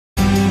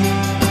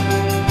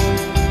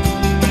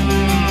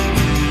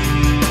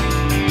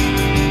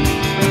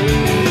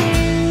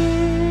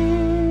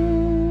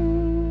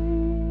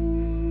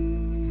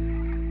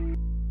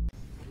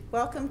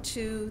Welcome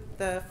to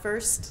the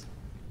first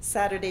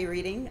Saturday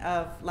reading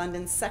of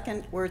London's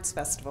second Words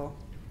Festival.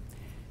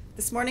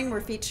 This morning we're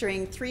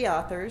featuring three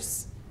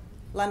authors: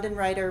 London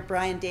writer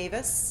Brian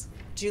Davis,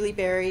 Julie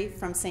Berry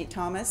from St.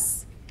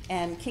 Thomas,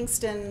 and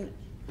Kingston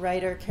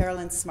writer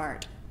Carolyn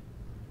Smart.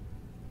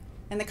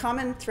 And the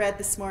common thread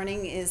this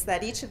morning is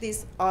that each of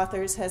these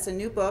authors has a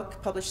new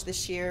book published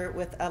this year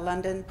with a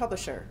London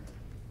publisher.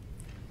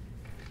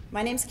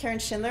 My name's Carolyn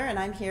Schindler, and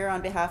I'm here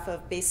on behalf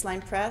of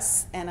Baseline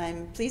Press, and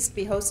I'm pleased to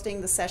be hosting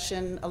the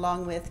session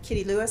along with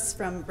Kitty Lewis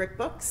from Brick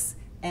Books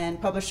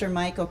and publisher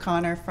Mike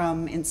O'Connor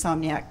from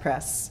Insomniac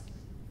Press.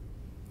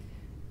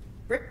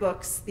 Brick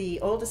Books, the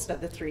oldest of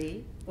the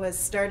three, was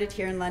started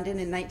here in London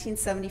in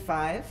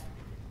 1975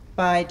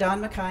 by Don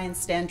Mackay and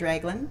Stan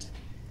Dragland,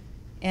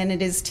 and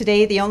it is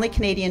today the only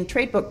Canadian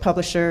trade book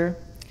publisher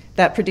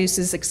that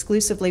produces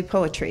exclusively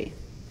poetry.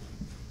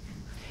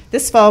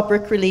 This fall,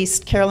 Brick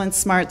released Carolyn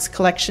Smart's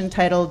collection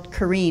titled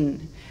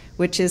Careen,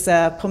 which is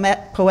a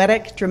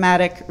poetic,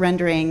 dramatic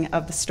rendering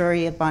of the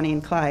story of Bonnie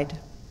and Clyde.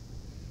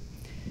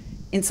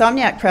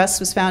 Insomniac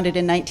Press was founded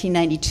in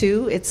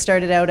 1992. It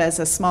started out as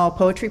a small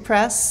poetry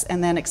press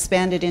and then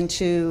expanded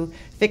into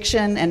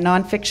fiction and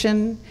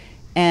nonfiction,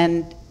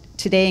 and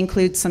today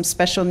includes some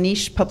special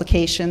niche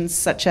publications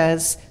such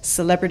as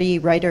Celebrity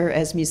Writer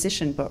as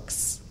Musician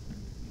books.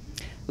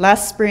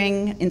 Last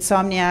spring,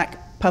 Insomniac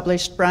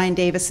published Brian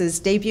Davis's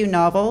debut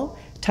novel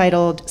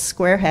titled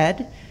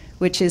Squarehead,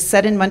 which is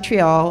set in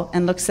Montreal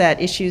and looks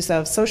at issues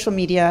of social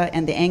media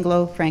and the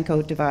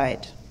Anglo-Franco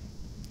divide.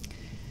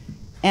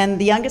 And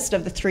the youngest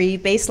of the three,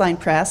 Baseline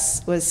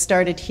Press, was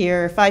started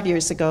here 5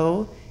 years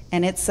ago,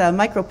 and it's a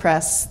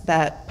micropress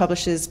that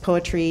publishes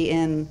poetry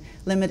in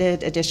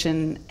limited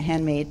edition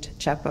handmade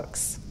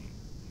chapbooks.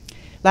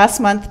 Last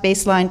month,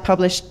 Baseline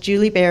published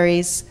Julie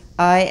Berry's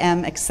I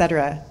Am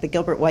Etc., the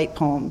Gilbert White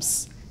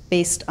poems,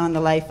 based on the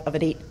life of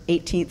an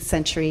 18th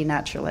century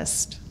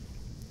naturalist.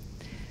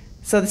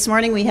 So this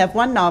morning we have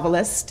one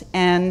novelist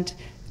and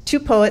two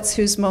poets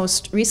whose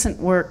most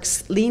recent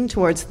works lean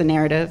towards the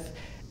narrative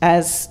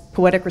as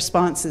poetic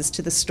responses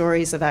to the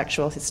stories of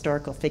actual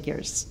historical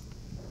figures.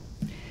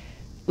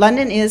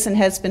 London is and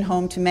has been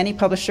home to many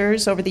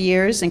publishers over the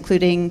years,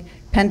 including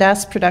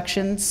Pendas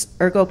Productions,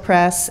 Ergo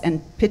Press,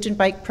 and Pigeon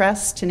Bike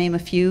Press, to name a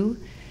few.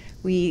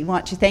 We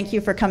want to thank you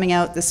for coming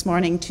out this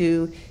morning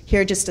to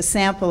hear just a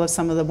sample of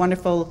some of the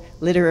wonderful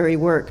literary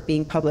work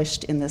being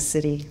published in this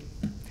city.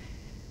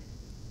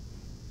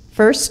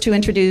 First, to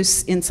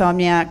introduce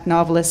Insomniac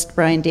novelist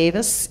Brian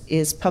Davis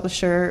is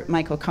publisher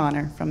Mike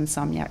O'Connor from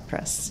Insomniac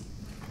Press.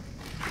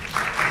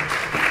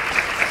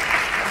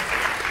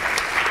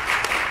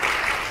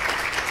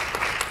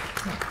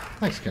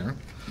 Thanks, Karen.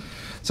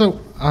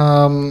 So,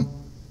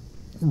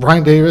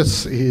 Brian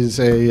Davis is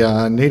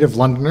a native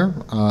Londoner,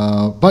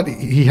 but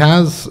he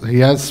has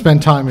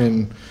spent time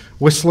in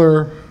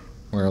Whistler,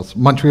 where else?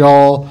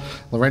 Montreal,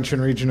 Laurentian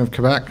region of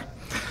Quebec.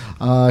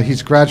 He's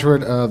a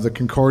graduate of the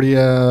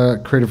Concordia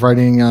Creative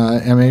Writing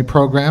MA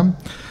program,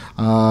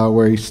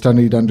 where he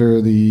studied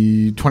under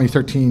the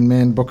 2013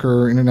 Man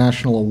Booker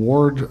International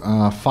Award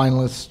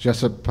finalist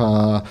Jessup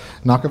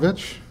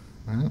Nokovich.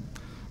 Right?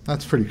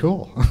 That's pretty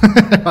cool.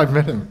 I've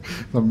met him,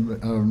 an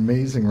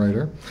amazing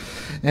writer,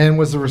 and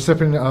was the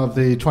recipient of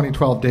the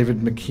 2012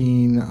 David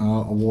McKean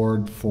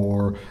Award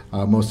for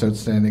Most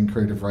Outstanding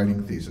Creative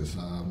Writing Thesis.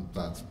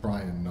 That's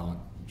Brian, not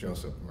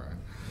Joseph, right?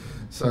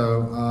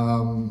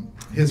 So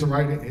his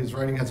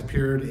writing has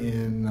appeared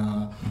in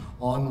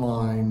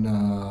online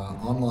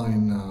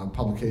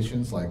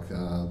publications like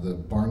the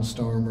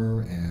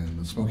Barnstormer and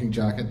the Smoking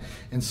Jacket,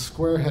 and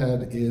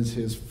Squarehead is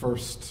his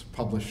first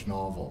published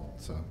novel.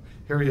 So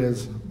here he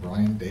is,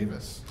 Brian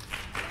Davis.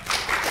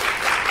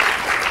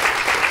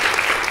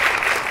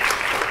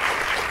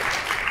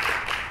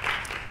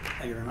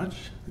 Thank you very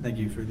much. Thank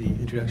you for the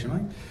introduction,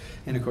 Mike.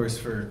 And of course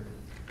for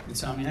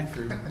Insomniac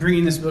for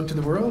bringing this book to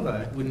the world.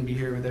 I wouldn't be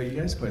here without you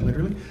guys, quite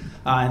literally.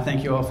 And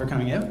thank you all for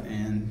coming out,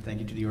 and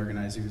thank you to the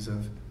organizers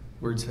of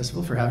Words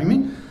Festival for having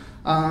me.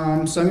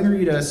 So I'm going to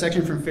read a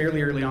section from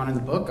fairly early on in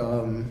the book.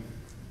 We'll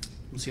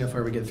see how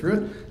far we get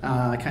through it.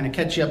 Kind of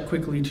catch you up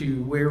quickly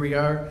to where we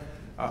are.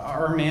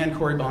 Our man,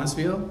 Corey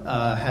Bonsfield,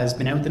 has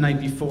been out the night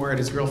before at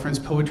his girlfriend's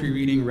poetry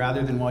reading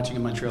rather than watching a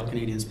Montreal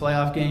Canadiens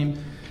playoff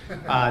game.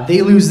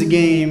 They lose the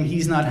game.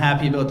 He's not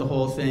happy about the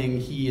whole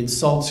thing. He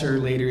insults her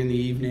later in the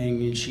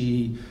evening, and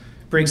she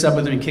breaks up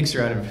with him and kicks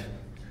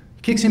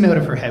him out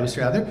of her house,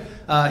 rather.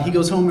 He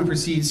goes home and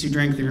proceeds to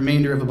drink the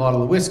remainder of a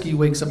bottle of whiskey,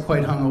 wakes up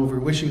quite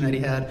hungover, wishing that he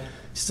had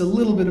just a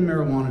little bit of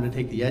marijuana to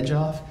take the edge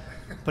off.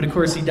 But of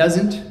course he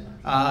doesn't,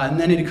 and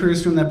then it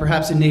occurs to him that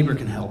perhaps a neighbor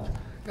can help.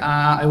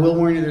 I will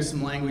warn you, there's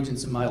some language and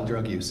some mild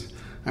drug use.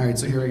 All right,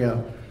 so here we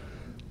go.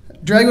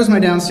 Drago's my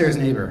downstairs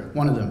neighbor,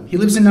 one of them. He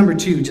lives in number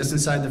 2, just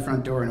inside the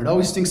front door, and it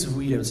always stinks of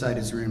weed outside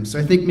his room, so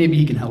I think maybe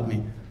he can help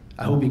me.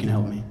 I hope he can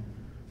help me.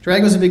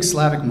 Drago's a big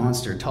Slavic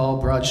monster, tall,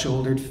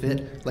 broad-shouldered,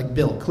 fit, like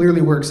Bill,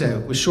 clearly works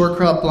out, with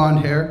short-cropped blonde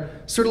hair,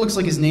 sort of looks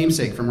like his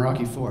namesake from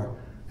Rocky IV.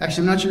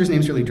 Actually, I'm not sure his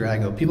name's really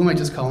Drago. People might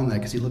just call him that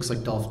because he looks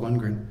like Dolph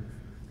Lundgren.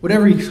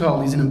 Whatever he's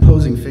called, he's an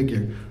imposing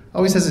figure.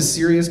 Always has a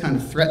serious, kind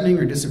of threatening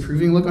or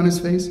disapproving look on his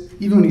face,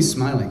 even when he's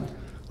smiling.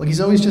 Like he's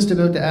always just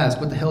about to ask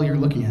what the hell you're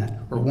looking at,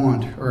 or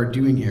want, or are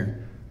doing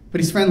here.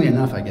 But he's friendly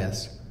enough, I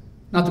guess.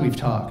 Not that we've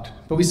talked,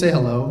 but we say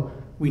hello,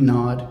 we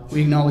nod,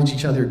 we acknowledge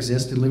each other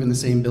exist and live in the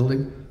same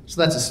building,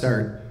 so that's a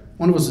start.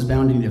 One of us is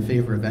bound to need a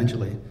favor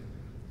eventually.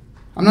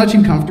 I'm not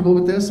too comfortable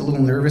with this, a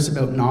little nervous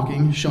about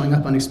knocking, showing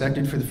up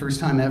unexpected for the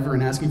first time ever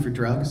and asking for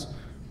drugs.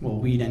 Well,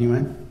 weed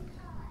anyway.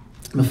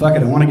 But fuck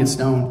it, I want to get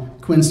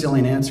stoned. Quinn still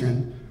ain't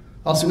answering.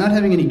 Also, not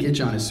having any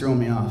gitch on is throwing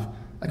me off.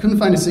 I couldn't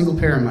find a single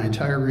pair in my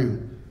entire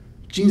room.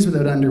 Jeans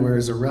without underwear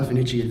is a rough and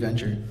itchy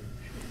adventure.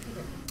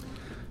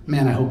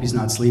 Man, I hope he's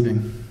not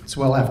sleeping. It's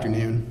well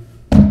afternoon.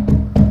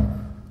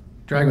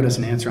 Drago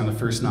doesn't answer on the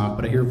first knock,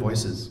 but I hear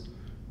voices.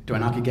 Do I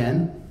knock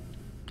again?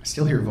 I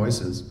still hear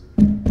voices.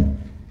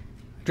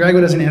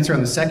 Drago doesn't answer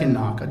on the second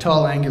knock. A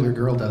tall, angular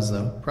girl does,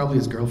 though. Probably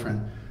his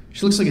girlfriend.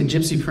 She looks like a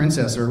gypsy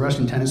princess or a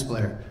Russian tennis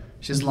player.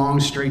 She has long,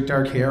 straight,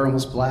 dark hair,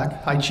 almost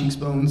black, high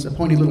cheekbones, a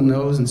pointy little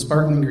nose, and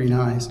sparkling green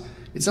eyes.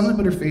 It's something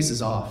about her face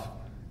is off.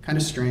 Kind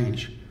of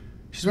strange.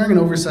 She's wearing an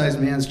oversized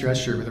man's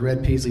dress shirt with a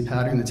red paisley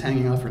pattern that's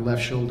hanging off her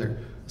left shoulder,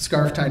 a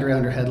scarf tied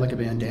around her head like a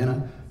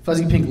bandana,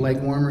 fuzzy pink leg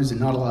warmers,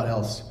 and not a lot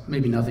else.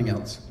 Maybe nothing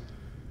else.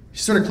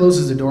 She sort of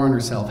closes the door on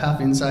herself,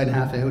 half inside and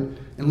half out,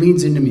 and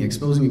leans into me,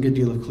 exposing a good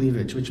deal of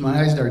cleavage, which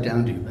my eyes dart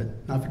down to,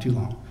 but not for too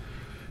long.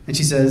 And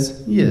she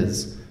says,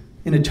 "Yes,"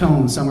 in a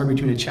tone somewhere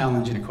between a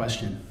challenge and a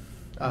question.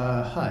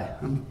 Hi,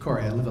 I'm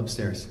Corey, I live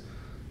upstairs.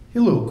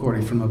 Hello,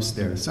 Corey from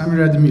upstairs. I'm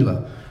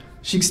Radmila.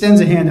 She extends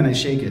a hand and I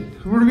shake it.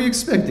 Were we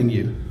expecting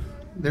you?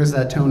 There's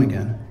that tone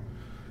again.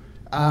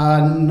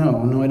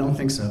 No, I don't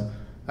think so.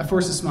 I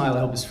force a smile I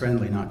hope is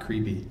friendly, not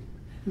creepy.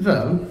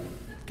 Well,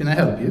 can I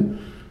help you?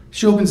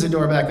 She opens the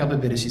door back up a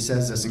bit as she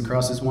says this and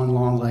crosses one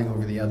long leg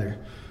over the other.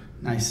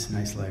 Nice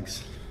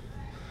legs.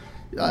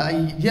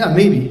 Yeah,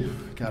 maybe.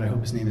 God, I hope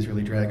his name is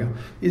really Drago.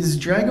 Is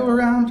Drago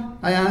around?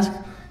 I ask,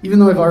 even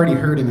though I've already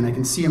heard him and I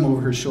can see him over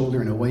her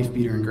shoulder in a wife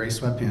beater and gray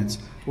sweatpants,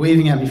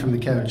 waving at me from the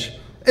couch.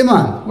 Hey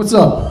man, what's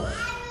up?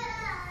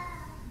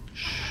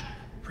 Shh,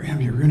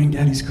 Bram, you're ruining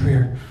Daddy's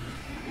career.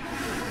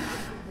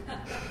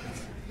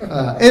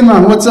 Hey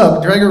man, what's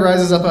up? Drago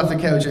rises up off the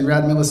couch and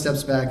Radmila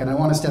steps back and I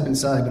want to step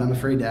inside, but I'm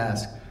afraid to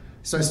ask.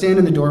 So I stand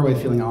in the doorway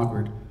feeling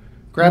awkward.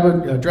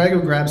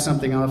 Drago grabs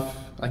something off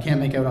I can't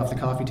make out off the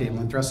coffee table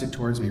and thrusts it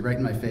towards me, right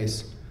in my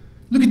face.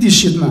 Look at this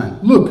shit, man.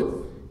 Look!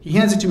 He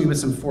hands it to me with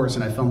some force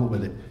and I fumble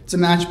with it. It's a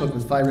matchbook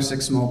with 5 or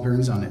 6 small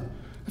burns on it.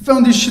 I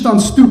found this shit on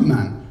Stoop,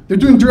 man. They're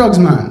doing drugs,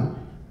 man.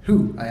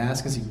 Who? I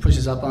ask as he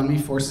pushes up on me,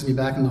 forces me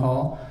back in the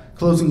hall,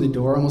 closing the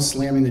door, almost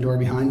slamming the door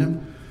behind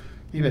him.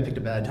 Maybe I picked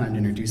a bad time to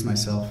introduce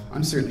myself.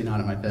 I'm certainly not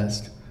at my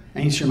best. I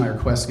ain't sure my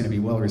request's gonna be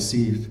well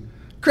received.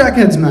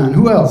 Crackheads, man.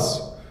 Who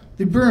else?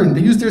 They burned.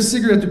 They used their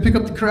cigarette to pick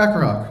up the crack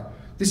rock.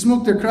 They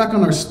smoked their crack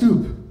on our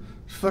stoop.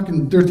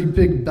 Fucking dirty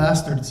pig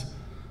bastards.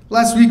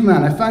 Last week,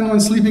 man, I found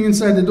one sleeping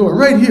inside the door,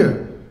 right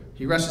here.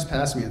 He rushes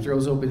past me and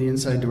throws open the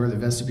inside door of the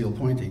vestibule,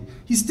 pointing.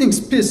 He stinks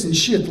piss and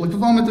shit, like the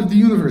vomit of the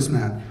universe,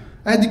 man.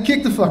 I had to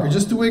kick the fucker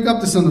just to wake up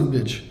the son of a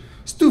bitch.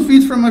 It's 2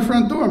 feet from my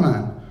front door,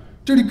 man.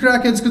 Dirty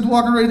crackheads could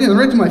walk right in,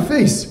 right to my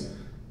face.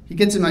 He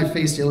gets in my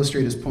face to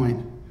illustrate his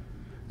point.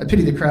 I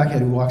pity the crackhead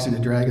who walks into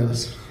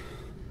Drago's.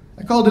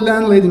 I called the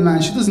landlady,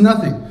 man. She does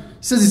nothing.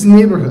 Says it's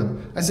neighborhood.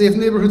 I say if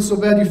neighborhood's so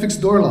bad, you fix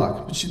door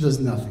lock. But she does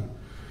nothing.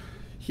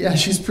 Yeah,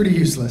 she's pretty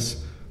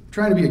useless. I'm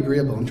trying to be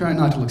agreeable. I'm trying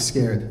not to look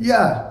scared.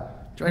 Yeah.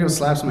 Drago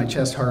slaps my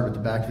chest hard with the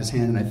back of his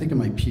hand, and I think I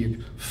might puke.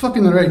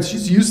 Fucking right,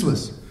 she's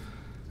useless.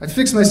 I'd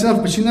fix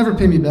myself, but she'd never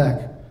pay me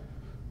back.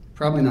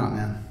 Probably not,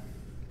 man.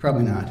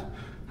 Probably not.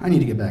 I need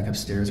to get back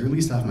upstairs, or at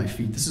least off my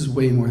feet. This is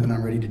way more than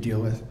I'm ready to deal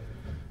with.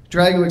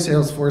 Drago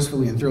exhales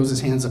forcefully and throws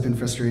his hands up in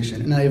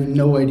frustration, and I have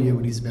no idea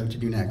what he's about to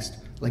do next.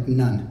 Like,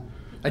 none.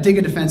 I take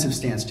a defensive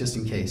stance just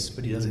in case,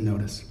 but he doesn't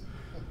notice.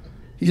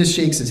 He just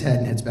shakes his head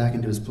and heads back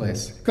into his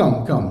place.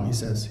 Come, he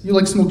says. You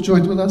like smoke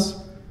joint with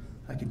us?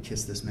 I could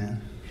kiss this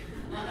man.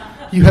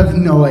 You have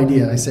no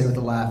idea, I say with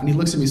a laugh, and he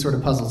looks at me sort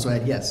of puzzled, so I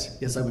add,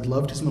 yes, I would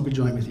love to smoke a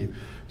joint with you,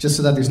 just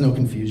so that there's no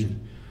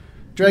confusion.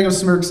 Drago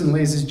smirks and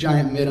lays his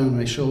giant mitt on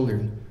my shoulder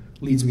and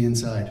leads me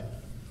inside.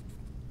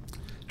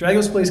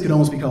 Drago's place could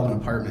almost be called an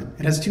apartment.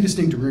 It has 2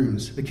 distinct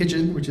rooms, the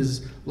kitchen, which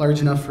is large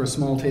enough for a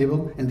small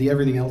table, and the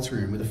everything else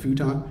room, with a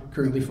futon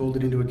currently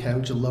folded into a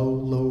couch, a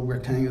low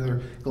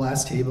rectangular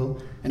glass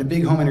table, and a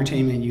big home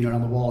entertainment unit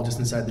on the wall just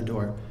inside the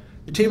door.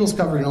 The table's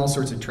covered in all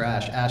sorts of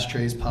trash,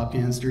 ashtrays, pop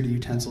cans, dirty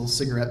utensils,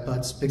 cigarette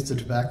butts, bits of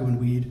tobacco and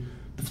weed.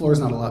 The floor's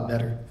not a lot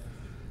better.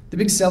 The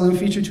big selling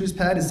feature to his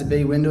pad is the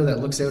bay window that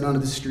looks out onto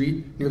the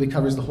street, nearly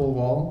covers the whole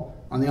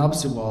wall. On the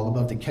opposite wall,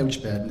 above the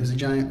couch bed, there's a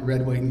giant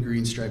red, white, and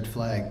green striped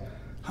flag.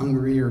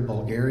 Hungary or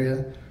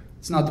Bulgaria.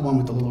 It's not the one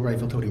with the little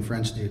rifle-toting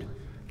French dude.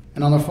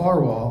 And on the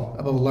far wall,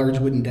 above a large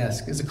wooden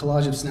desk, is a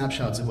collage of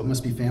snapshots of what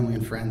must be family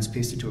and friends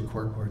pasted to a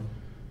corkboard.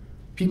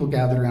 People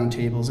gathered around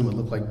tables in what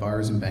look like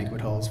bars and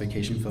banquet halls,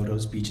 vacation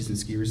photos, beaches, and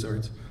ski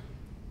resorts.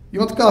 You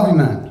want the coffee,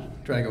 man?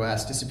 Drago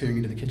asked, disappearing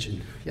into the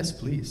kitchen. Yes,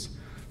 please.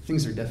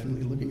 Things are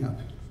definitely looking up.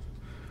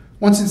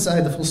 Once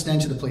inside, the full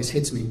stench of the place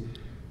hits me.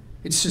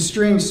 It's a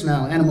strange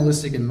smell,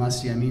 animalistic and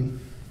musty. I mean,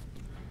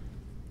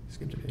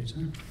 skip a page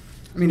there.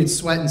 I mean, it's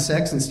sweat and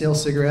sex and stale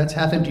cigarettes,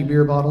 half-empty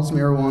beer bottles,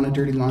 marijuana,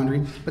 dirty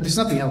laundry. But there's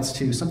something else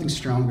too, something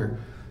stronger,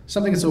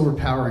 something that's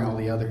overpowering all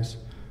the others.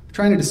 I'm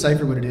trying to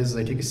decipher what it is as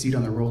I take a seat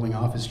on the rolling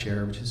office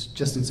chair, which is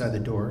just inside the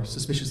door,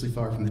 suspiciously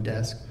far from the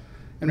desk.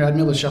 And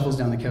Radmila shuffles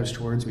down the couch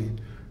towards me,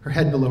 her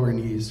head below her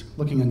knees,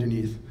 looking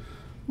underneath.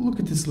 Look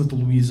at this little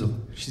weasel,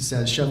 she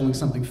says, shoveling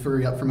something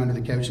furry up from under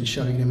the couch and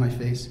shoving it in my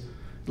face.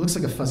 It looks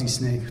like a fuzzy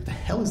snake. What the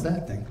hell is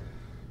that thing?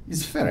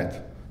 It's a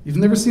ferret. You've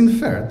never seen the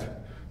ferret?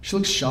 She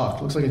looks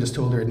shocked. Looks like I just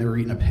told her I'd never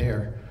eaten a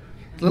pear.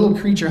 The little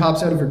creature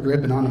hops out of her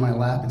grip and onto my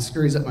lap and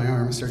scurries up my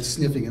arm and starts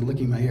sniffing and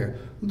licking my ear.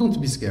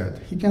 Don't be scared.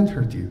 He can't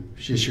hurt you,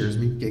 she assures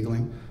me,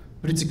 giggling.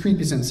 But it's a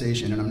creepy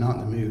sensation and I'm not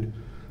in the mood.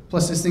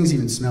 Plus, this thing's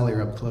even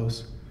smellier up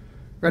close.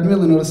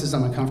 Radmila notices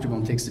I'm uncomfortable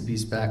and takes the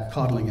beast back,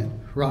 coddling it,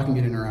 rocking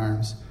it in her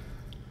arms,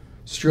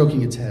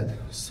 stroking its head.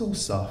 So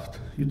soft.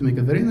 You'd make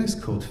a very nice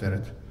coat,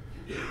 ferret.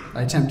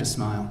 I attempt to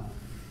smile.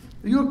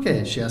 Are you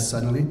okay? She asks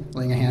suddenly,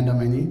 laying a hand on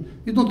my knee.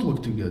 You don't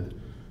look too good.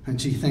 And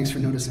gee, thanks for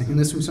noticing. And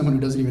this from someone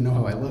who doesn't even know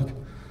how I look.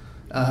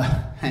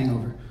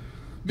 Hangover.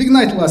 Big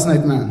night last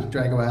night, man,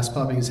 Drago asked,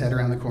 popping his head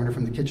around the corner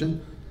from the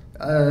kitchen.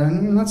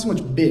 Not so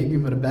much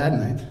big, but a bad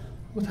night.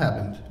 What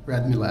happened?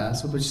 Radmila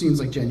asked, which seems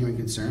like genuine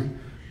concern.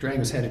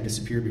 Drago's head had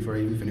disappeared before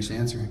I even finished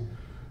answering.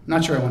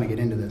 Not sure I want to get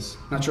into this.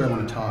 Not sure I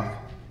want to talk.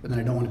 But then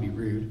I don't want to be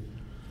rude.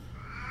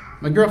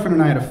 My girlfriend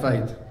and I had a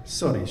fight.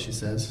 Sorry, she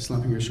says,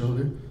 slumping her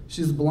shoulder.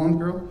 She's the blonde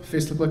girl,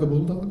 face looked like a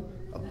bulldog.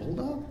 A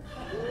bulldog?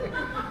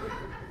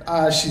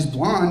 She's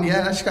blonde,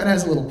 yeah, she kinda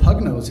has a little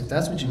pug nose, if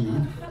that's what you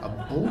mean. A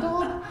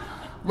bulldog?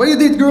 Why you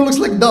date girl looks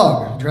like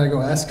dog?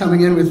 Drago asked,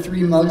 coming in with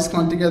 3 mugs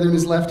clumped together in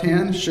his left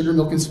hand, sugar,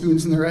 milk, and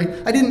spoons in the right.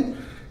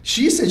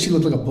 She said she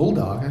looked like a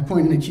bulldog. I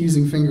pointed an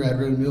accusing finger at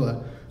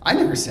Radmila. I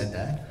never said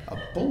that. A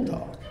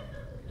bulldog.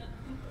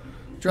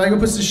 Drago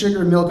puts the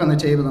sugar and milk on the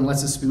table and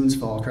lets the spoons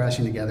fall,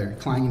 crashing together,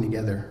 clanging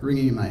together,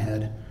 ringing in my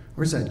head.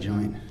 Where's that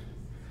joint?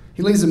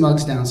 He lays the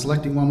mugs down,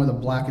 selecting one with a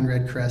black and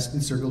red crest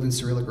encircled in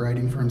Cyrillic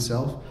writing for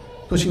himself,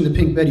 pushing the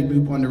pink Betty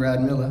Boop one to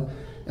Radmila,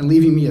 and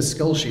leaving me a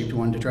skull-shaped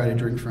one to try to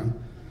drink from.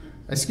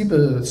 I scoop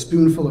a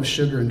spoonful of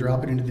sugar and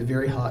drop it into the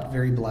very hot,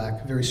 very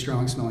black, very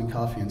strong-smelling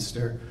coffee and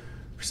stir.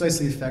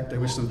 Precisely the effect I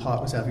wish some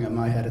pot was having on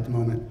my head at the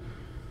moment.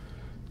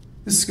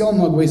 This skull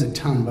mug weighs a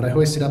ton, but I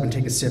hoist it up and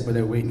take a sip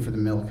without waiting for the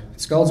milk.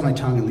 It scalds my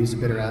tongue and leaves a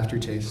bitter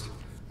aftertaste.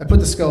 I put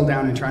the skull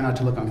down and try not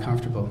to look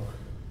uncomfortable.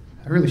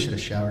 I really should have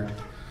showered.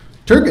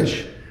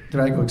 Turkish,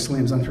 Drago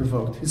exclaims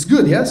unprovoked. It's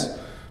good, yes?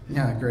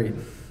 Yeah, great,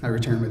 I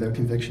return without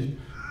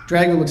conviction.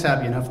 Drago looks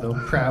happy enough, though,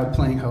 proud,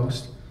 playing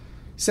host.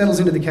 He settles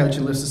into the couch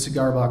and lifts a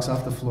cigar box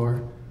off the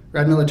floor.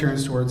 Radmila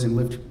turns towards him,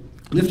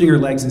 lifting her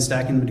legs and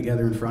stacking them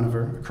together in front of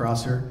her,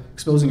 across her,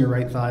 exposing her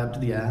right thigh up to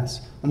the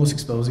ass, almost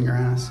exposing her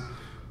ass.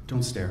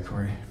 Don't stare,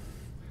 Corey.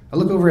 I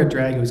look over at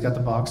Drago, who's got the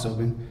box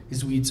open,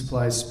 his weed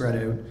supplies spread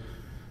out.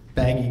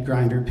 Baggie,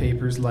 grinder,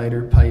 papers,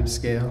 lighter, pipe,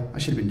 scale. I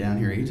should have been down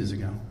here ages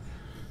ago.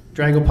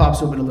 Drago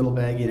pops open a little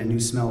baggie and a new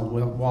smell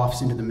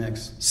wafts into the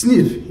mix.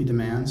 Sniff, he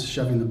demands,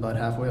 shoving the butt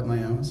halfway up my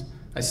nose.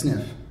 I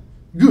sniff.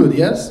 Good,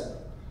 yes?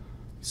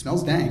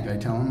 Smells dank, I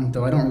tell him,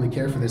 though I don't really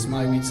care for this.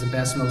 My weed's the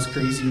best, most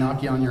crazy,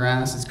 knock you on your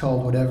ass, it's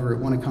called whatever, it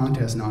won a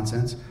contest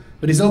nonsense.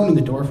 But he's opening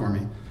the door for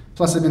me.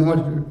 Plus, I've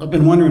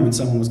been wondering when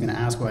someone was going to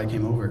ask why I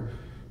came over.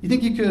 You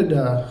think you could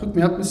hook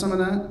me up with some of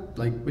that?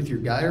 Like, with your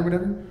guy or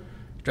whatever?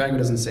 Drago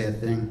doesn't say a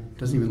thing,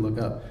 doesn't even look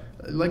up.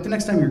 Like the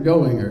next time you're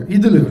going, or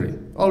delivery,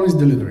 always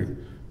delivery.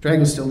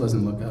 Drago still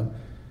doesn't look up.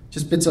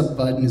 Just bits up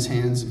bud in his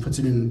hands and puts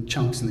it in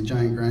chunks in the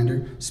giant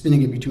grinder,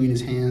 spinning it between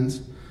his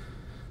hands.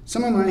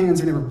 Some of my hands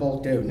have never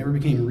bulked out, never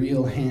became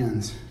real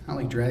hands, not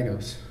like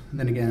Drago's. And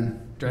then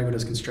again, Drago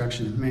does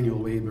construction, manual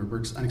labor,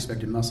 works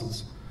unexpected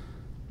muscles.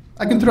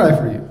 I can try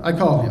for you, I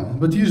call him,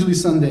 but usually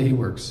Sunday he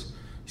works.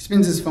 He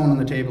spins his phone on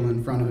the table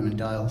in front of him and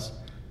dials,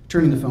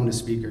 turning the phone to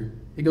speaker.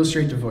 It goes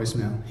straight to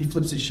voicemail. He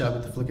flips it shut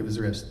with the flick of his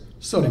wrist.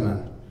 Sorry,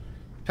 man.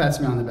 Pats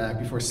me on the back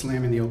before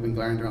slamming the open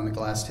grinder on the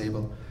glass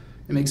table.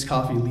 It makes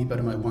coffee leap out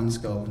of my one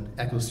skull and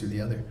echoes through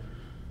the other.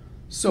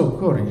 So,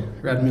 Corey,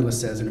 Radmila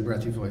says in a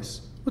breathy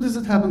voice, what has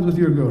it happened with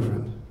your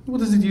girlfriend?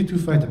 What is it you two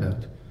fight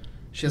about?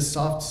 She has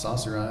soft,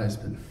 saucer eyes,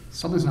 but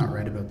something's not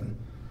right about them.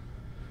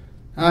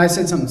 I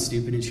said something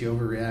stupid and she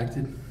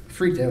overreacted.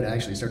 Freaked out,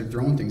 actually, started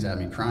throwing things at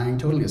me, crying,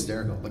 totally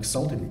hysterical, like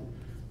assaulted me.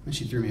 Then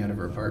she threw me out of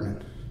her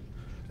apartment.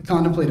 A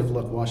contemplative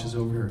look washes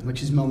over her, like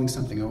she's mulling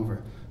something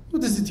over.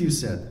 What is it you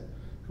said?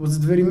 Was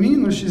it very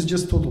mean, or she's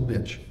just total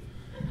bitch?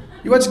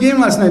 You watched the game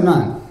last night,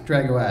 man?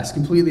 Drago asked,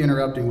 completely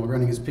interrupting while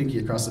running his pinky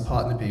across the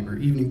pot in the paper,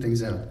 evening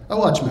things out. I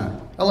watch,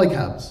 man. I like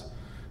Habs.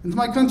 In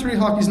my country,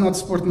 hockey's not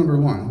sport number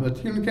 1, but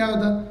here in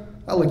Canada,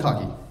 I like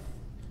hockey.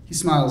 He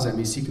smiles at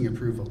me, seeking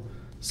approval.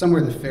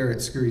 Somewhere the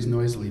ferret scurries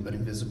noisily, but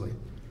invisibly.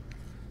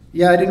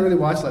 Yeah, I didn't really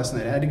watch last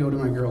night. I had to go to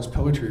my girl's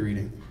poetry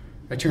reading.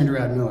 I turned to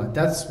Radmila.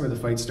 That's where the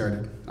fight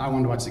started. I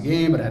wanted to watch the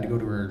game, but I had to go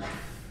to her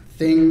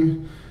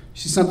thing.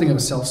 She's something of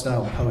a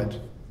self-styled poet.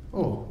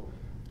 Oh.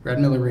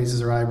 Radmila raises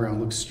her eyebrow and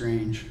looks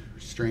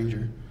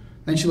stranger.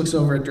 Then she looks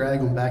over at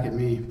Drago and back at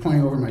me.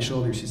 Pointing over my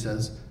shoulder, she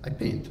says, "I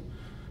paint."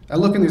 I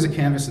look and there's a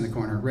canvas in the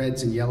corner,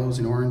 reds and yellows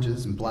and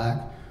oranges and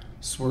black,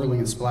 swirling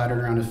and splattered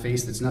around a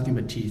face that's nothing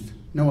but teeth.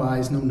 No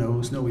eyes, no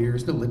nose, no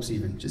ears, no lips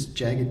even, just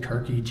jagged,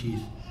 carky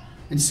teeth.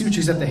 And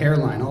sutures at the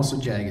hairline, also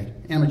jagged,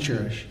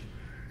 amateurish.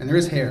 And there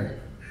is hair.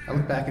 I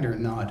look back at her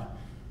and nod.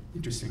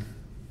 Interesting.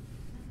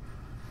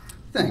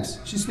 Thanks.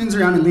 She spins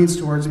around and leans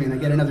towards me, and I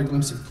get another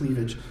glimpse of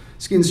cleavage,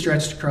 skin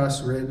stretched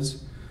across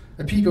ribs.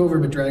 I peek over,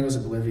 but Drago's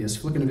oblivious,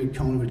 flicking a big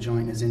cone of a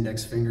joint in his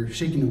index finger,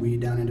 shaking the weed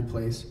down into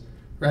place.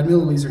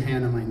 Radmilla lays her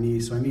hand on my knee,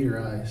 so I meet her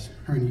eyes,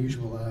 her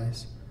unusual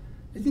eyes.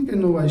 I think I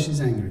know why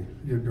she's angry,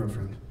 your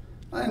girlfriend.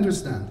 I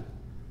understand.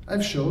 I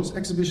have shows,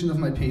 exhibition of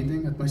my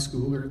painting at my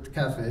school or at the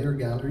cafe or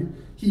gallery.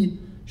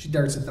 She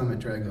darts a thumb at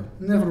Drago,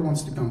 never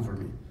wants to come for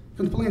me.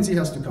 Complains he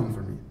has to come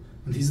for me.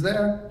 When he's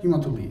there, he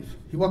wants to leave.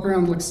 He walk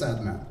around like a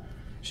sad man.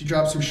 She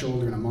drops her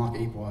shoulder in a mock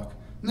ape walk.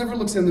 Never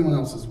looks at anyone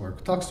else's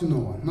work, talks to no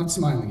one, not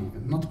smiling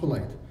even, not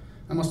polite.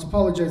 I must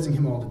apologizing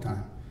him all the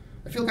time.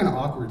 I feel kind of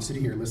awkward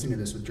sitting here listening to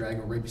this with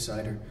Drago right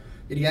beside her.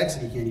 Yet he acts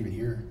like he can't even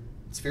hear her.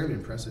 It's fairly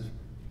impressive.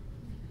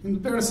 He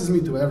embarrasses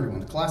me to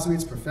everyone,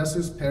 classmates,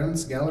 professors,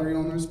 parents, gallery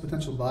owners,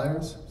 potential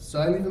buyers. So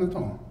I leave him at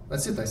home.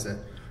 That's it, I said.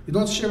 You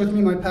don't share with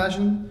me my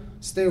passion?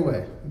 Stay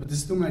away, but this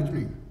is still my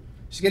dream.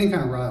 She's getting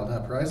kind of riled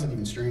up, her eyes look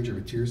even stranger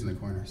with tears in the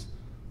corners.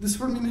 This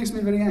for me makes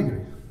me very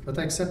angry, but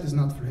I accept it's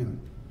not for him.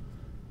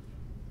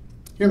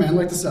 Here, man,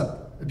 light this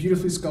up. A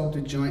beautifully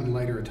sculpted joint and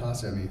lighter a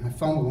toss at me. I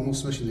fumble,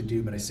 almost swishing the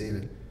dew, but I save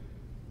it.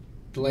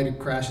 The lighter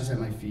crashes at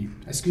my feet.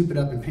 I scoop it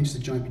up and pinch the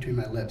joint between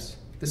my lips.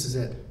 This is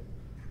it.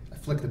 I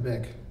flick the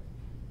bic.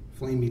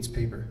 Flame meets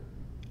paper.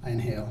 I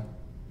inhale.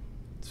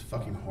 It's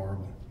fucking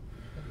horrible.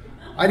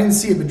 I didn't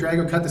see it, but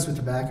Drago cut this with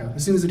tobacco.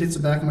 As soon as it hits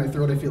the back of my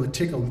throat, I feel a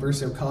tickle and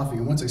burst out coughing,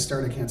 and once I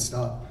start, I can't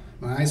stop.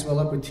 My eyes well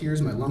up with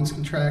tears, my lungs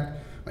contract,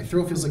 my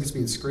throat feels like it's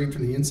being scraped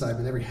from the inside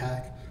with every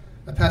hack.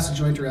 I pass the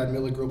joint to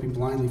Radmilla, groping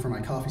blindly for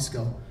my coffee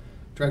skull.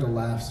 Drago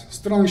laughs.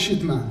 Strong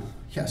shit, man.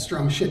 Yeah,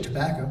 strong shit,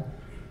 tobacco.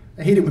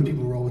 I hate it when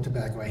people roll with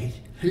tobacco. I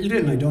hate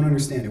it and I don't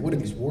understand it. What are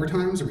these, war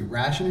times? Are we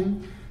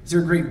rationing? Is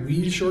there a great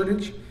weed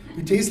shortage?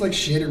 It tastes like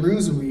shit, it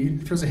ruins the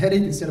weed, it throws a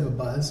headache instead of a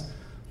buzz.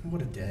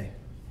 What a day.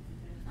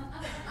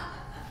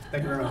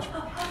 Thank you very much.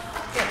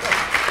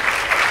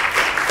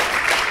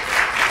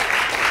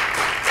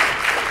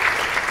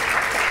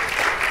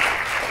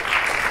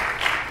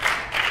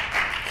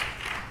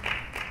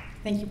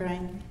 Thank you,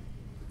 Brian.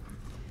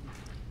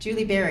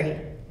 Julie Berry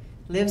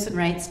lives and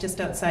writes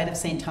just outside of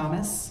St.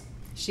 Thomas.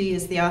 She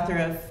is the author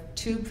of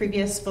 2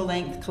 previous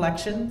full-length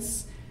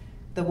collections,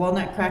 The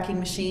Walnut Cracking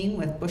Machine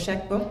with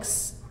Bushek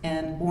Books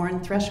and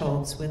Worn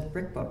Thresholds with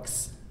Brick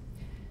Books.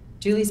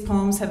 Julie's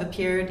poems have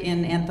appeared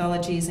in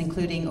anthologies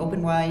including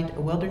Open Wide,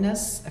 A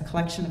Wilderness, a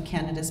collection of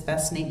Canada's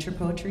best nature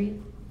poetry.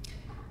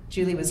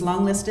 Julie was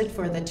longlisted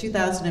for the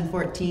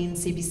 2014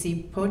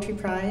 CBC Poetry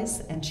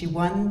Prize, and she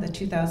won the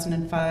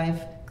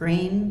 2005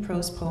 Grain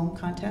Prose Poem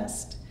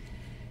Contest.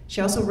 She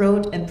also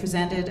wrote and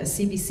presented a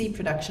CBC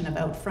production of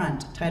Out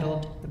Front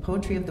titled The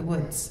Poetry of the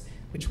Woods,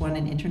 which won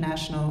an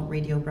International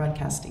Radio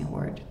Broadcasting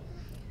Award.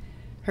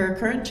 Her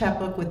current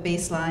chapbook with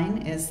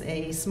Baseline is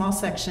a small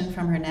section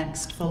from her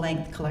next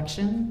full-length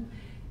collection,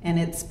 and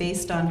it's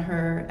based on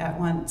her at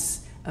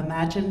once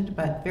imagined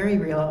but very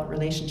real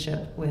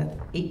relationship with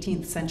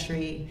 18th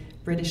century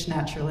British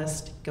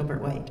naturalist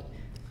Gilbert White.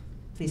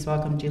 Please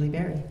welcome Julie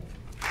Berry.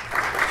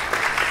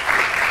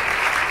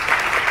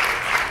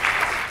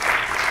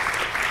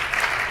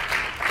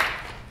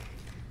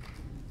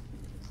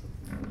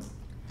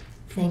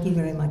 Thank you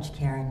very much,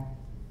 Karen.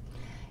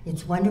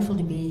 It's wonderful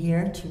to be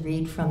here to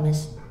read from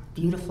this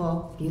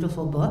beautiful,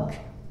 beautiful book.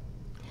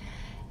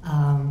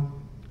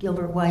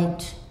 Gilbert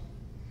White,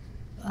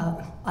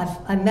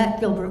 I met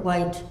Gilbert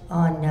White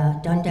on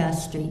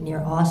Dundas Street near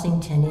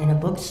Ossington in a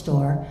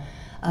bookstore,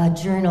 a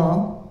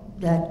journal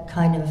that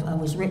kind of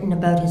was written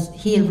about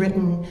he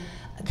had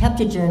kept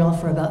a journal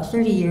for about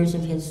 30 years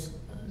of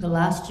the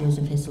last years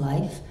of his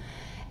life.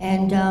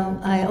 And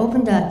I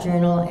opened that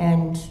journal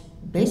and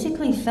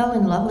basically fell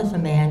in love with a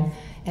man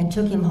and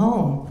took him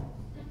home.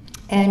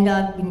 And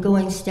I've been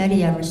going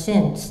steady ever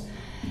since.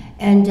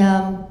 And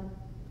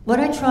what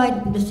I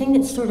tried, the thing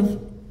that sort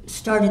of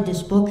started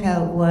this book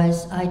out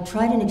was I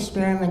tried an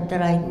experiment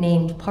that I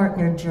named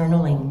partner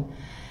journaling.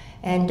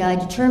 And I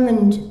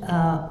determined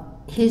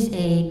his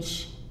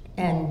age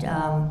and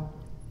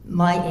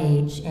my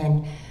age,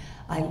 and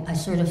I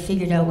sort of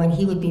figured out when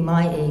he would be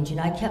my age, and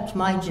I kept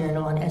my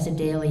journal as a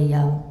daily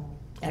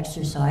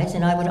exercise,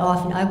 and I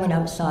went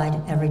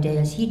outside every day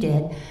as he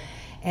did,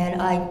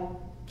 and I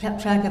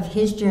kept track of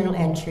his journal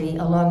entry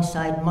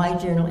alongside my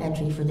journal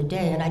entry for the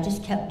day, and I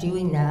just kept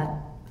doing that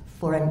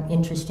for an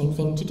interesting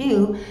thing to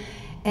do,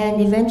 and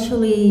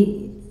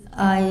eventually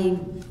I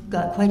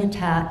got quite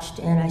attached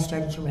and I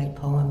started to write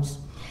poems.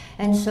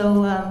 And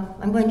so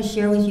I'm going to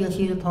share with you a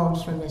few of the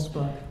poems from this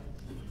book.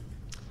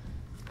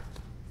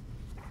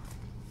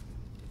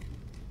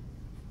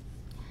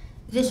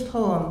 This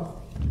poem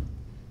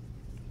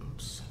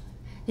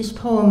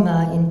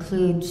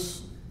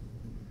includes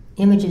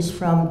images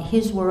from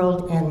his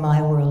world and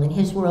my world. And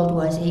his world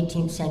was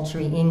 18th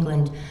century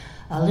England,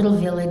 a little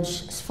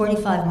village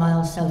 45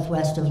 miles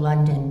southwest of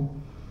London.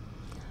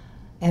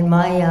 And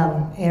my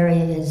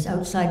area is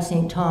outside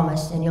St.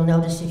 Thomas, and you'll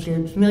notice, if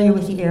you're familiar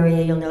with the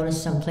area, you'll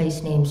notice some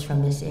place names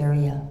from this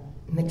area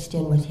mixed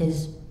in with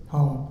his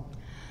home.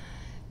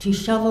 To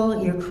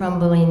shovel your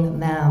crumbling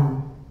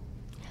ma'am.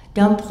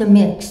 Dump the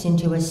mix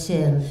into a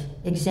sieve.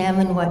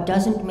 Examine what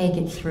doesn't make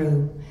it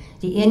through.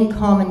 The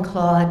incommon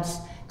clods,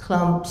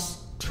 clumps,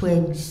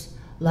 twigs,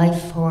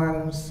 life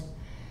forms.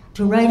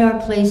 To write our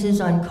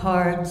places on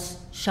cards,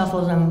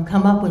 shuffle them,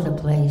 come up with a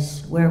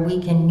place where we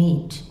can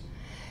meet.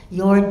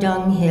 Your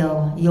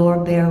dunghill,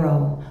 your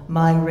barrow,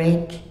 my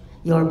rake,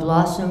 your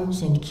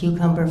blossoms and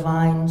cucumber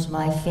vines,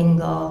 my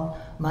fingal,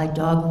 my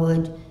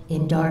dogwood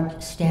in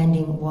dark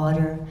standing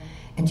water,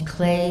 and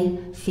clay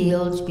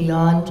fields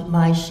beyond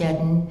my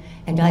shedding,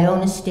 and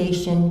Iona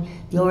Station,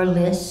 your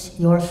Liss,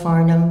 your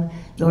Farnham,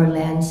 your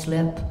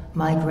landslip,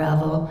 my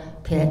gravel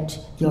pit,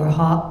 your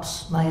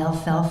hops, my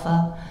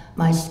alfalfa,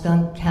 my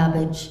skunk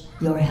cabbage,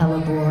 your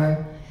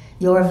hellebore,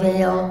 your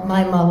vale,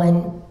 my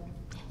mullein,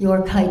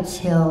 your Kites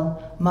Hill,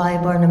 my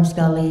Barnum's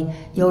Gully,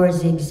 your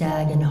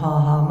Zigzag and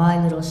Haw-Haw,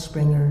 my Little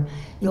Springer,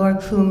 your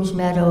Coombs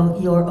Meadow,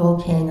 your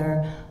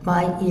Oakhanger,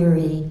 my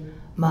Erie,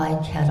 my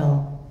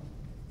Kettle.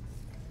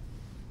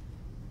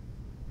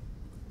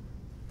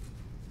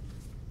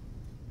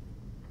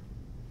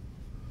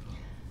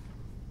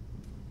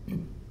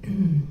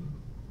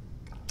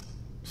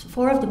 So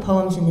 4 of the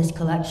poems in this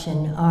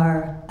collection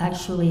are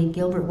actually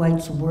Gilbert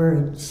White's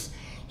words.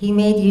 He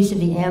made use of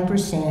the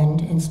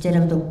ampersand instead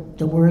of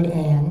the word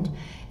and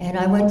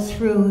I went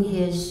through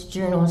his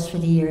journals for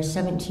the year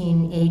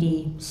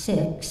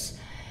 1786,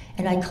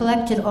 and I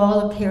collected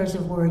all the pairs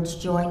of words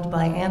joined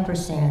by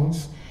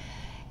ampersands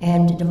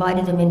and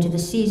divided them into the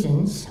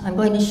seasons. I'm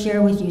going to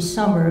share with you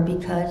summer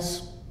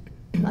because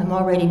I'm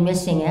already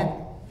missing it,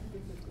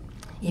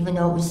 even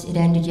though it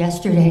ended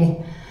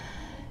yesterday.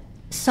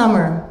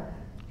 Summer,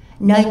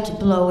 night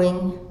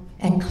blowing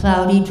and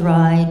cloudy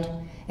dried,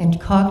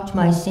 and cocked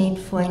my St.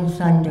 Foin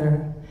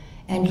thunder,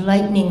 and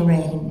lightning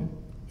rain,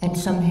 and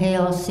some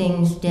hail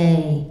sings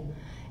day,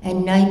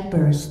 and night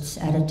bursts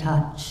at a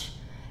touch,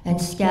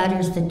 and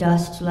scatters the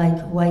dust like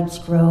White's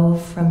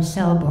Grove from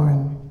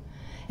Selborne,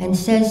 and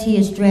says he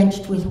is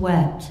drenched with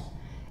wet,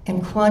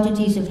 and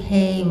quantities of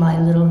hay my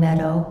little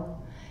meadow,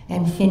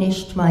 and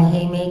finished my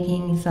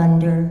haymaking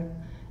thunder,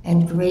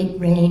 and great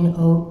rain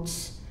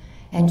oats,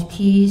 and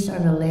peas are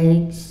the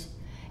legs,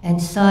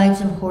 and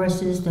sides of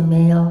horses the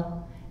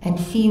male, and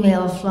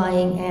female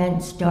flying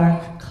ants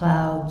dark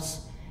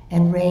clouds,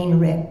 and rain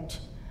ripped,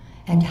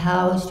 and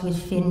housed with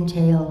fin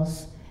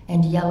tails,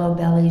 and yellow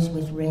bellies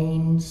with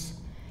reins,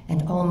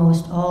 and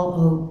almost all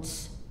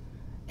oats,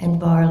 and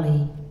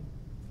barley.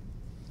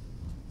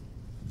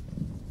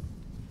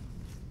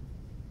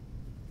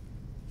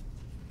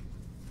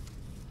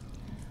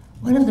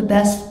 One of the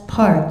best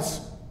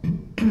parts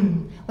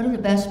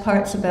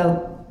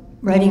about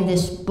writing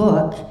this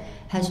book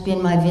has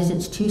been my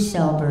visits to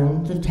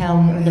Selborne, the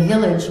town or the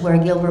village where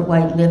Gilbert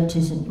White lived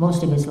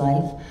most of his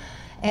life.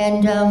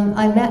 And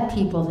I met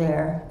people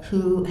there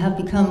who have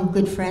become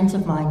good friends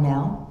of mine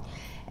now.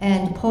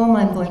 And the poem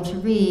I'm going to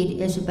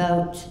read is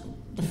about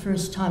the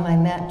first time I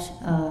met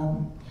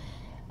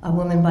a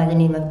woman by the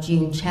name of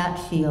June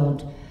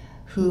Chatfield,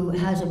 who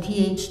has a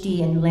PhD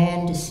in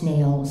land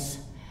snails,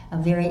 a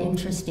very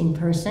interesting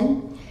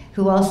person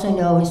who also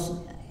knows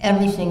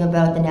everything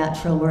about the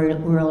natural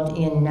world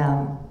in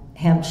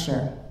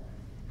Hampshire.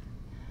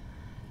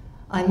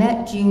 I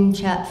met June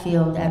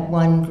Chatfield at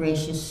One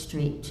Gracious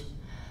Street.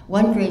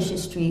 One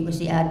Gracious Street was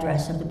the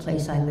address of the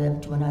place I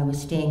lived when I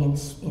was staying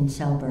in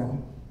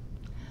Selborne.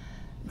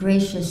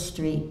 Gracious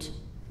Street,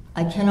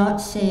 I cannot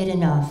say it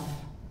enough.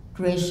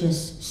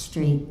 Gracious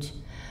Street,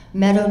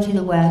 meadow to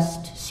the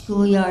west,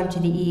 schoolyard to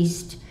the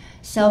east,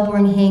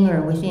 Selborne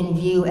Hanger within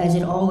view as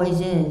it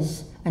always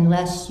is,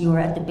 unless you are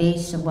at the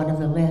base of one of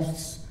the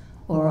lifts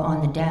or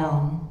on the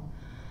down.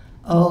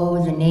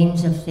 Oh, the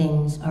names of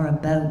things are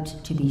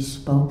about to be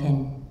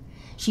spoken.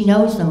 She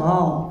knows them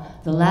all,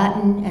 the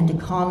Latin and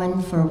the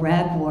common for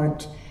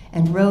ragwort,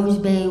 and rose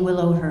bay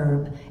willow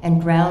herb,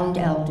 and ground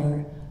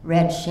elder,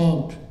 red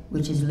shank,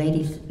 which is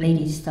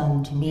lady's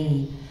thumb to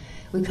me.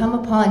 We come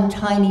upon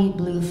tiny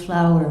blue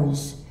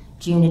flowers.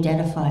 June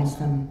identifies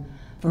them.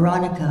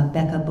 Veronica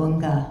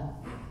Beccabunga.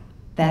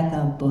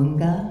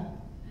 Beccabunga?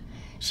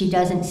 She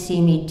doesn't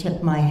see me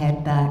tip my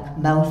head back,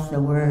 mouth the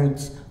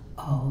words,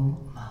 oh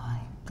my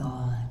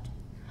God.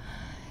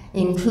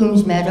 In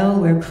Coombs Meadow,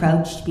 we're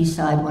crouched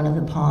beside one of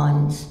the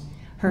ponds.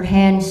 Her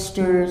hand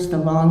stirs the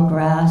long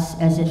grass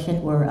as if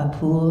it were a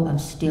pool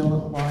of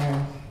still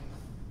water.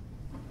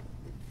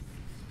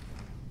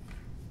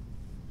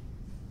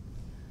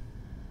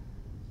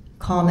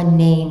 Common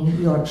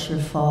name, Yorkshire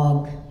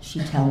fog, she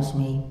tells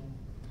me.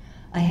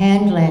 A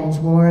hand lens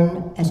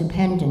worn as a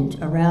pendant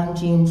around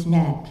June's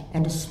neck,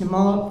 and a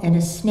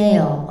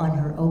snail on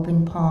her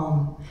open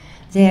palm.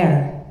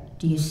 There,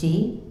 do you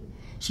see?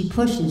 She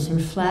pushes her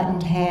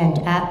flattened hand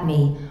at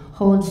me,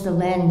 holds the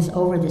lens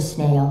over the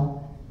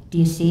snail. Do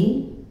you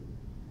see?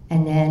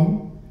 And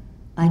then,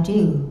 I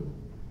do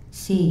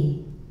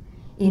see.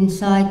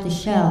 Inside the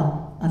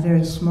shell, a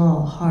very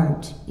small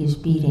heart is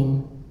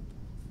beating.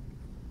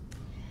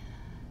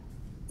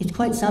 It's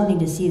quite something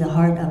to see the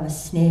heart of a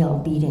snail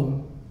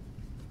beating.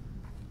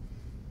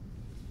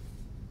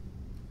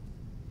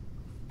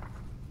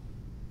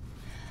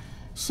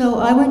 So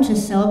I went to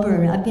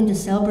Selborne. I've been to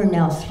Selborne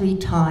now 3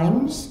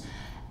 times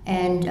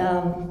and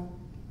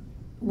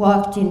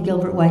walked in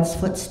Gilbert White's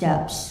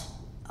footsteps.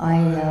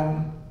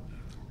 I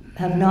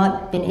have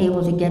not been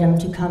able to get him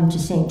to come to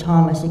St.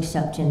 Thomas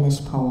except in this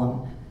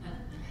poem.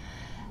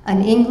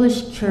 An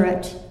English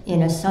curate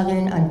in a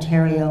southern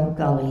Ontario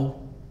gully.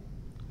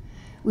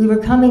 We were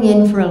coming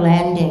in for a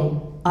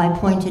landing. I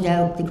pointed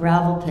out the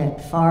gravel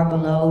pit far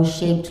below,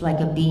 shaped like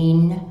a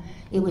bean.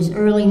 It was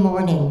early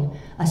morning,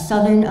 a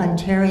southern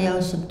Ontario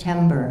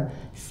September,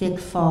 thick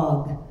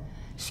fog.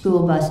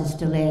 School buses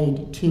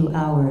delayed 2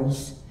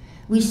 hours.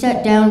 We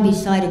sat down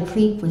beside a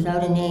creek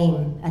without a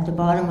name, at the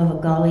bottom of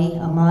a gully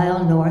a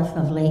mile north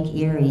of Lake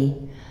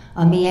Erie,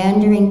 a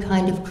meandering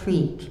kind of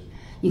creek.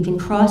 You can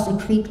cross a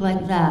creek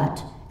like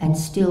that and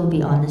still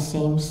be on the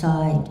same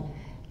side.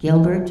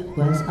 Gilbert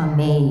was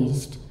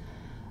amazed.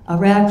 A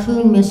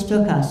raccoon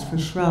mistook us for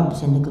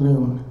shrubs in the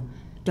gloom.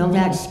 "Don't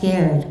act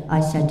scared,"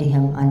 I said to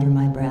him under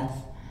my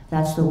breath.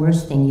 "That's the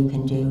worst thing you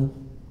can do."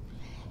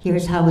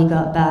 Here's how we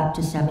got back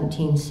to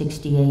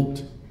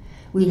 1768.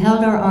 We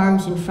held our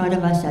arms in front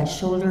of us at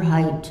shoulder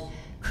height,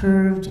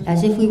 curved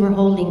as if we were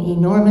holding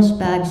enormous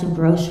bags of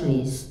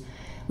groceries.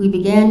 We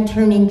began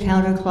turning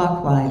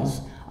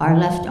counterclockwise. Our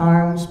left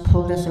arms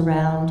pulled us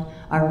around,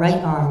 our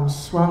right arms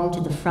swung to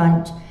the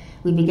front.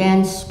 We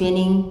began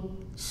spinning,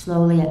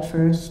 slowly at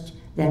first,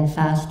 then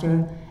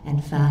faster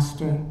and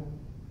faster.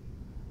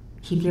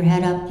 "Keep your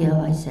head up, Gil,"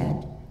 I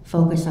said.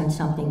 "Focus on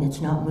something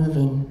that's not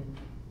moving."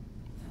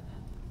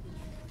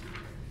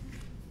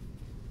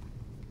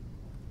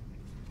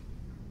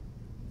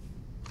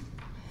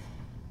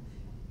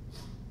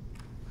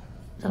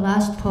 The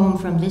last poem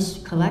from this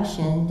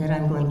collection that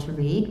I'm going to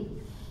read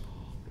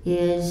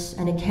is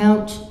an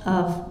account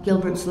of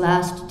Gilbert's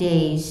last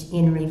days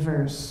in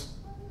reverse.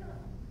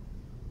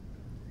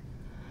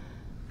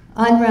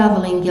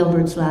 Unraveling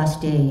Gilbert's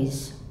last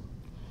days.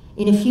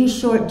 In a few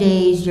short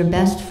days, your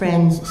best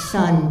friend's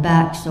sun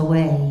backs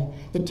away.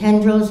 The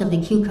tendrils of the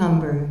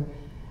cucumbers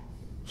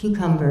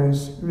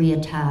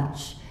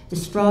reattach. The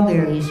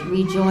strawberries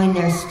rejoin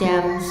their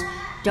stems.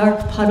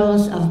 Dark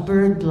puddles of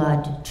bird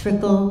blood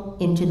trickle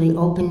into the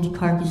opened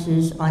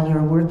carcasses on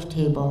your work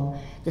table.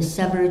 The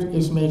severed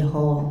is made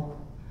whole.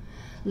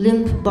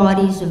 Limp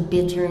bodies of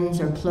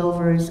bitterns or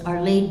plovers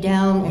are laid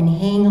down and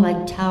hang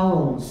like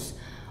towels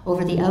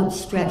over the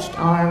outstretched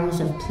arms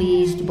of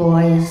pleased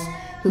boys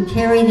who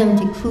carry them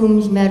to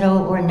Coombs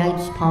Meadow or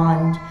Knight's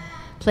Pond,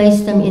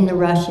 place them in the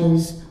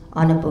rushes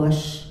on a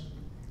bush.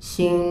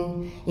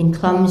 Soon, in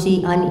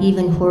clumsy,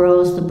 uneven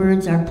whirls, the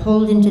birds are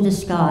pulled into the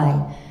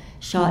sky.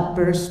 Shot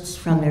bursts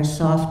from their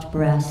soft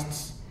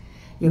breasts.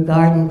 Your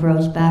garden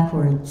grows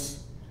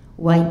backwards.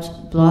 White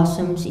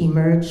blossoms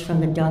emerge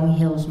from the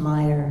dunghill's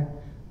mire,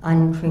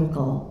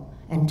 uncrinkle,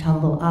 and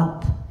tumble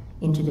up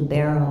into the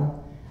barrow,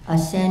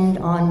 ascend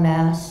en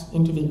masse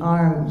into the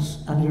arms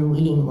of your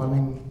weeding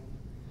woman.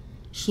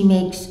 She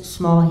makes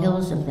small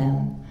hills of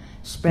them,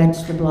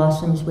 spreads the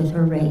blossoms with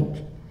her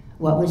rake.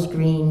 What was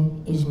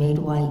green is made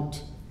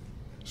white.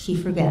 She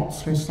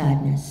forgets her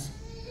sadness.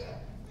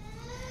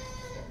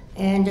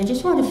 And I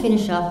just want to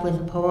finish up with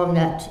a poem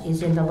that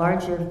is in the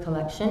larger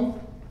collection.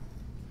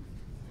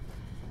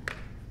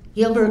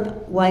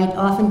 Gilbert White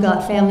often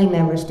got family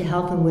members to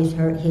help him with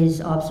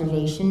his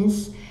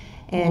observations,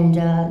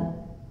 and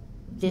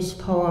this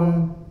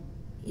poem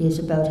is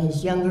about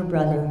his younger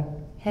brother,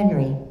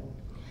 Henry.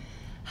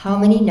 How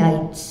many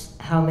nights,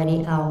 how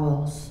many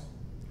owls?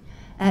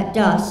 At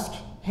dusk,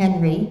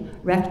 Henry,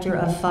 rector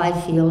of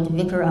Fifield,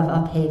 vicar of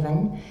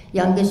Uphaven,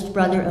 youngest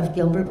brother of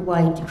Gilbert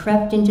White,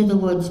 crept into the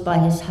woods by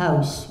his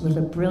house with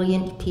a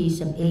brilliant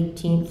piece of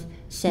 18th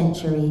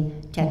century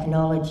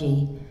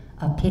technology,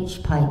 a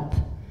pitch pipe,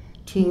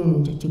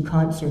 tuned to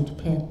concert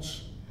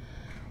pitch.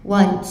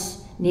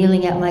 Once,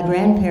 kneeling at my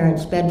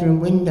grandparents' bedroom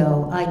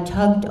window, I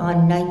tugged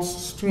on night's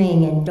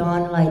string and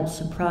dawn light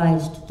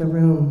surprised the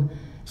room,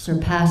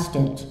 surpassed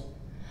it.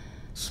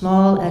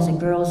 Small as a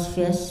girl's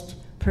fist,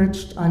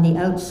 perched on the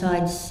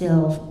outside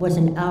sill was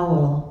an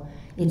owl,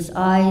 its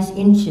eyes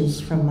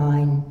inches from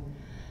mine.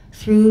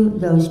 Through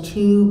those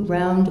 2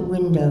 round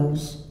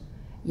windows,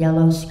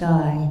 yellow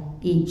sky,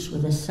 each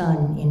with a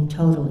sun in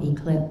total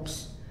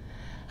eclipse.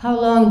 How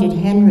long did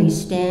Henry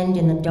stand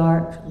in the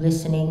dark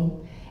listening,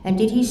 and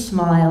did he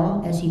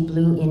smile as he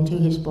blew into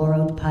his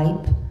borrowed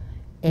pipe?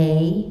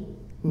 A,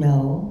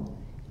 no.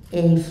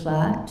 A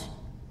flat,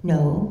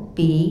 no.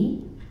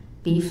 B,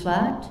 B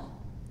flat,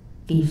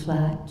 B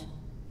flat.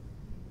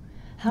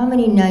 How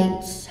many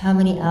nights, how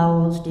many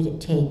owls did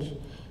it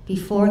take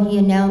before he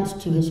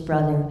announced to his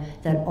brother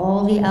that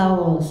all the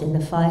owls in the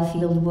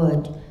Fifield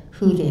wood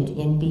hooted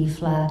in B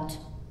flat?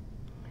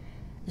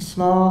 The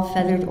small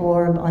feathered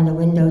orb on the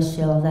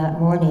windowsill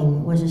that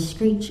morning was a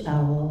screech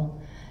owl.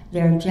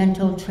 Their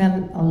gentle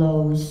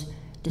tremolos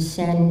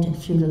descend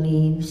through the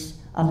leaves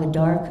of the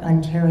dark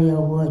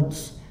Ontario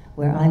woods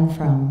where I'm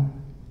from.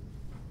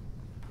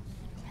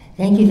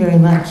 Thank you very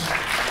much.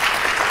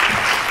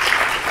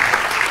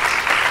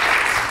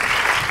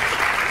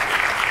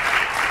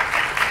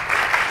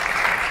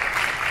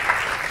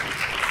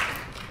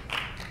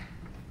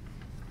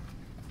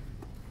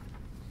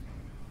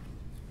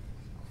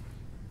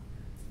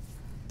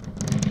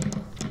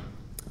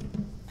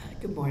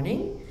 Good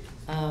morning.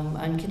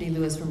 I'm Kitty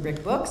Lewis from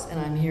Brick Books, and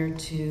I'm here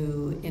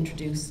to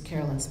introduce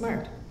Carolyn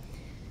Smart.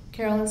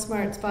 Carolyn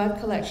Smart's 5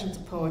 collections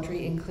of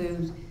poetry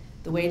include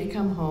The Way to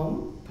Come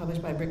Home,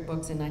 published by Brick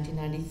Books in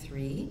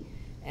 1993,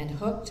 and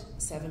Hooked,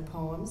 7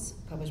 poems,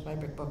 published by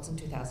Brick Books in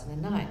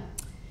 2009.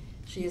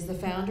 She is the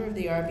founder of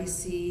the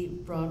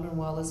RBC Bronwyn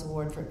Wallace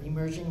Award for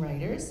Emerging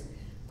Writers,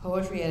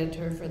 poetry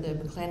editor for the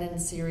McLennan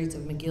series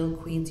of McGill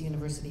Queen's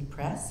University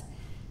Press,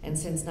 and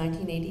since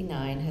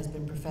 1989 has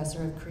been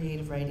professor of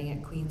creative writing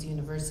at Queen's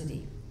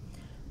University.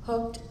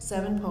 Hooked,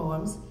 7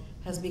 poems,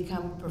 has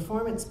become a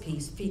performance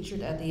piece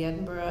featured at the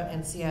Edinburgh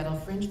and Seattle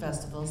Fringe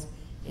Festivals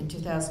in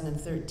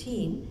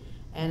 2013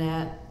 and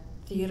at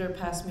Theatre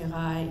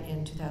Passe-Muraille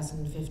in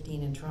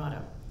 2015 in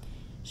Toronto.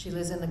 She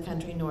lives in the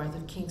country north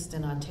of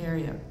Kingston,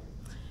 Ontario.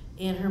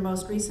 In her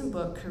most recent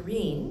book,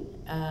 Careen,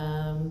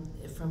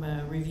 from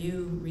a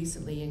review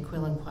recently in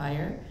Quill and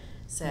Choir,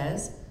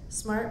 says,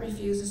 Smart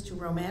refuses to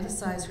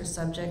romanticize her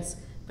subjects,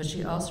 but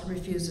she also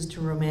refuses to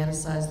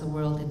romanticize the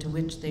world into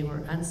which they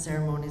were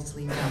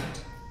unceremoniously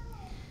dumped.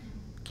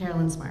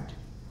 Carolyn Smart.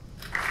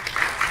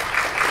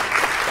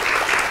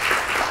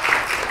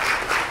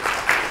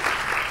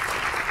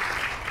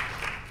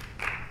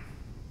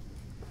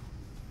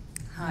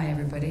 Hi,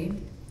 everybody.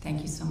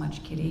 Thank you so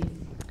much, Kitty.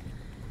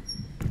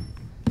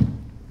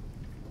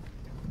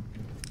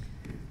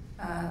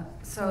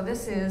 So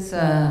this is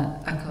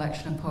a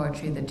collection of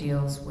poetry that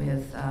deals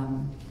with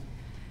a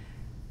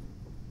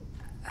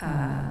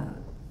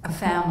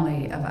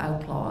family of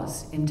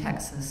outlaws in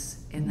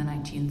Texas in the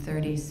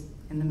 1930s,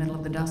 in the middle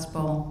of the Dust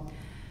Bowl.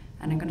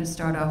 And I'm going to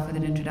start off with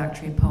an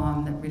introductory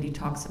poem that really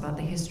talks about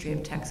the history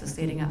of Texas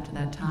leading up to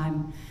that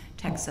time,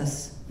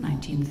 Texas,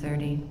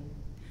 1930.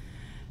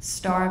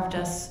 Starved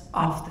us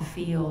off the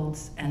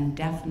fields and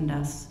deafened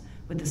us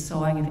with the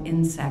sawing of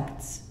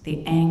insects,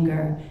 the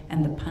anger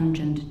and the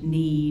pungent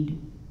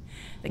need.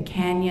 The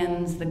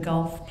canyons, the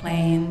Gulf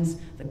Plains,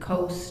 the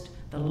coast,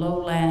 the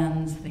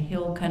lowlands, the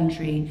hill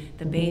country,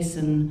 the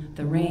basin,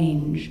 the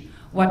range.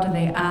 What do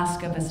they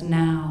ask of us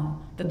now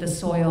that the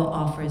soil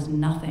offers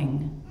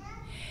nothing?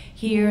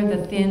 Hear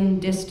the thin,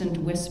 distant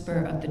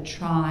whisper of the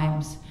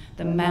tribes,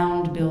 the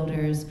mound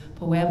builders,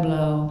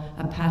 Pueblo,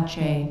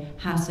 Apache,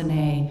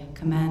 Hassene,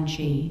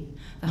 Comanche,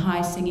 the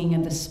high singing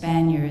of the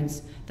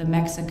Spaniards, the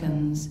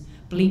Mexicans,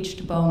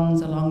 bleached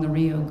bones along the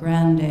Rio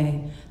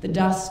Grande, the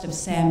dust of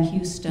Sam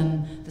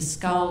Houston, the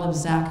skull of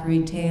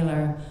Zachary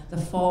Taylor, the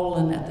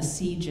fallen at the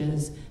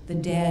sieges, the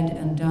dead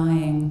and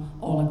dying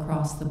all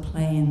across the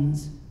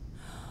plains.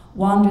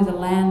 Wander the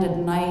land at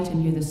night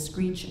and hear the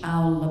screech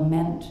owl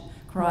lament,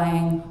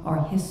 crying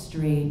our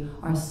history,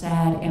 our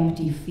sad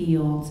empty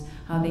fields,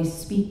 how they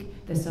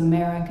speak this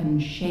American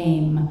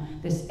shame,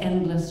 this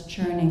endless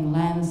churning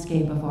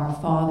landscape of our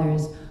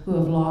fathers who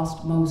have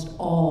lost most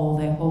all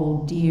they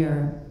hold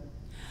dear.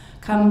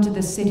 Come to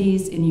the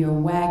cities in your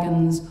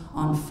wagons,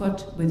 on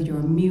foot with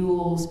your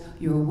mules,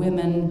 your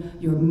women,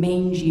 your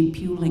mangy,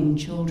 puling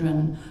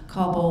children.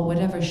 Cobble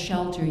whatever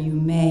shelter you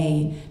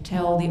may.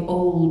 Tell the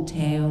old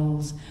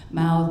tales.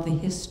 Mouth the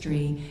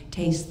history.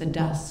 Taste the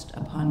dust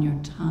upon your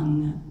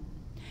tongue.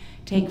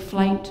 Take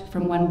flight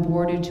from one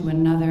border to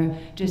another.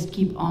 Just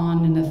keep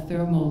on in the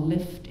thermal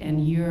lift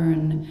and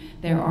yearn.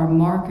 There are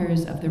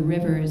markers of the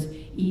rivers,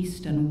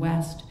 east and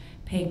west,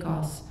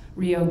 Pecos,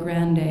 Rio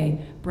Grande,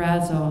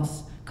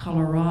 Brazos,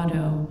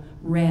 Colorado,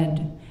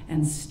 red,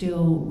 and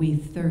still we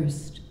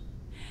thirst.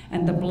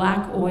 And the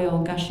black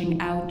oil gushing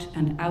out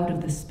and out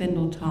of the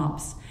spindle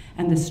tops,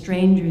 and the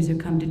strangers who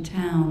come to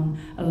town,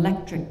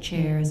 electric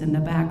chairs in the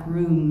back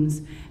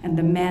rooms, and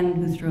the men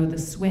who throw the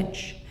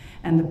switch,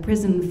 and the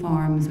prison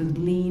farms with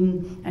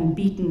lean and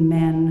beaten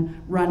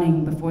men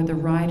running before the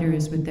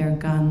riders with their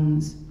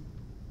guns.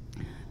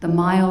 The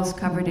miles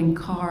covered in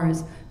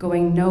cars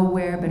going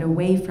nowhere but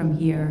away from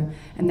here,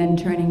 and then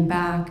turning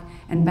back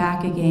and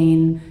back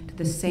again to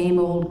the same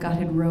old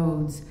gutted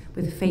roads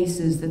with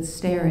faces that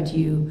stare at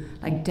you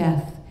like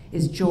death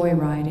is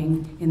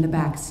joyriding in the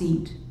back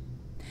seat.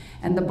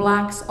 And the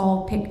blacks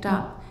all picked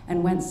up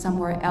and went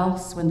somewhere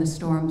else when the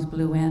storms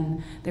blew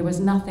in. There was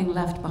nothing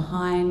left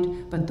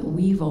behind but the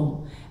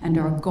weevil and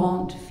our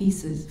gaunt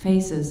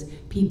faces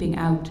peeping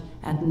out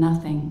at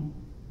nothing.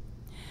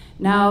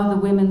 Now the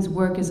women's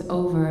work is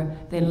over.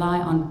 They lie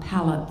on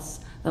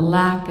pallets. The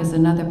lack is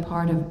another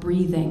part of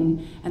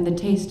breathing, and the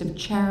taste of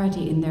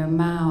charity in their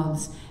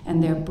mouths,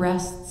 and their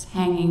breasts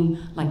hanging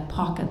like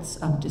pockets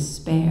of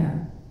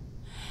despair.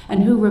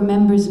 And who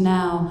remembers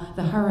now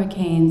the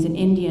hurricanes in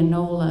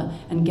Indianola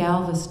and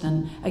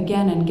Galveston,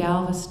 again in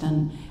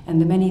Galveston, and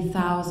the many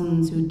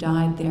thousands who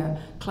died there,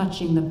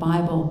 clutching the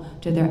Bible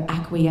to their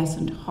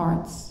acquiescent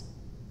hearts?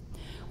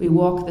 We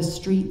walk the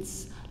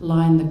streets,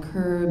 line the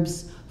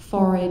curbs,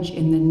 forage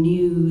in the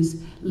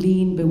news,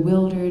 lean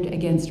bewildered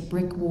against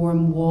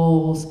brick-warm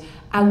walls,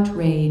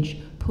 outrage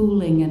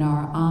pooling in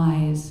our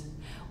eyes.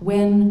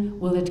 When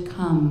will it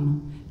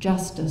come,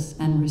 justice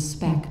and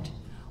respect?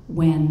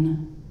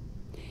 When?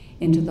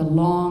 Into the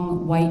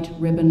long white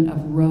ribbon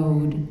of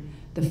road,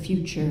 the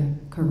future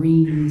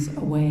careens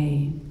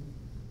away.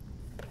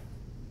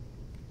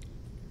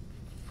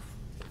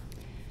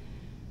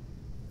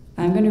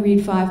 I'm going to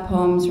read 5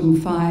 poems from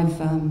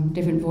 5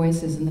 different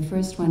voices, and the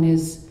first one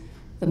is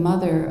the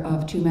mother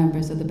of 2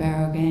 members of the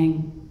Barrow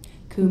Gang,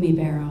 Kumi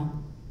Barrow.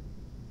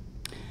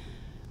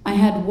 I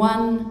had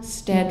one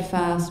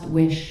steadfast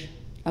wish,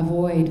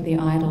 avoid the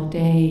idle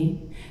day.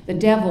 The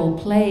devil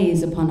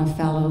plays upon a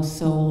fallow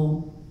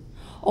soul.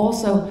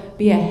 Also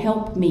be a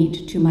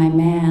helpmeet to my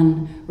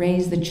man,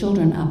 raise the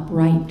children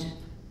upright.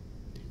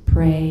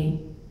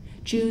 Pray,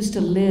 choose to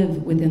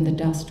live within the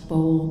dust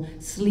bowl,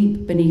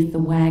 sleep beneath the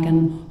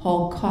wagon,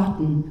 haul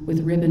cotton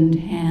with ribboned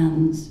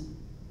hands.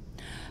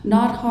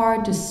 Not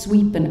hard to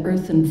sweep an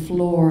earthen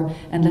floor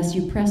unless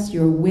you press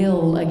your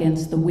will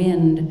against the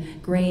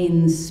wind,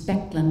 grains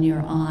speckling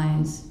your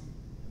eyes.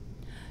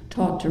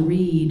 Taught to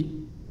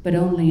read, but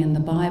only in the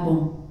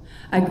Bible.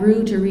 I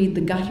grew to read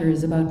the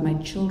gutters about my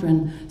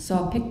children,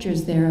 saw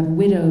pictures there of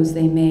widows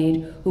they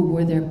made who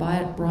wore their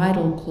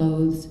bridal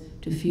clothes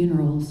to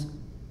funerals.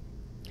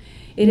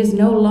 It is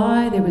no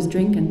lie there was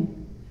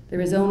drinking.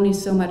 There is only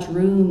so much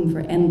room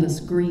for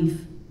endless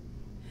grief.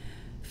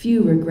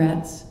 Few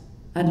regrets.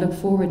 I'd look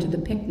forward to the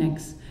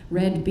picnics,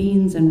 red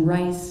beans and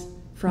rice,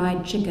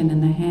 fried chicken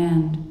in the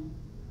hand.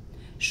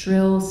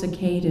 Shrill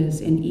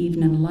cicadas in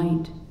evening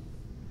light.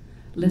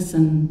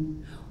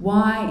 Listen,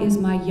 why is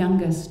my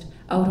youngest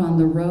out on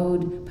the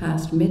road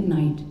past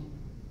midnight?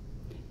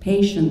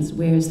 Patience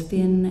wears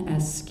thin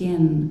as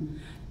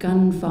skin,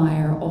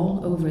 gunfire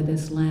all over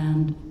this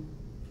land.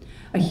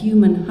 A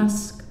human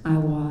husk I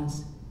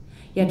was,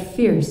 yet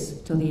fierce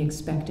till the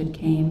expected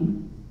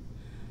came.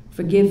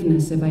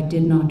 Forgiveness if I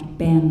did not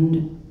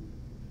bend,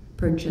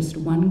 purchased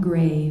one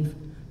grave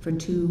for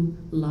 2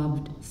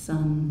 loved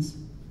sons.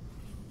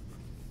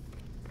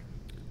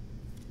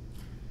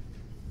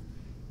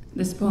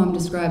 This poem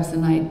describes the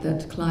night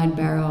that Clyde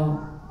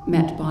Barrow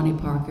met Bonnie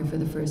Parker for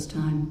the first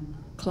time.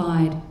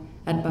 Clyde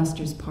at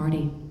Buster's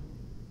party.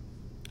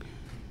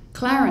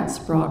 Clarence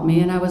brought me,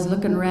 and I was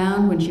looking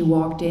around when she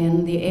walked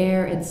in. The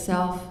air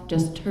itself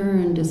just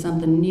turned to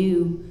something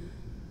new.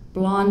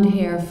 Blonde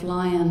hair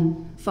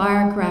flying,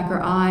 firecracker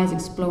eyes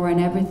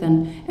exploring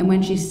everything, and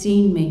when she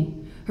seen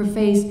me, her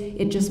face,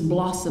 it just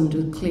blossomed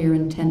with clear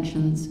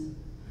intentions.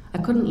 I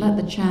couldn't let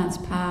the chance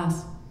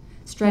pass.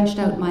 Stretched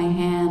out my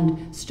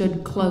hand,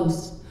 stood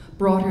close,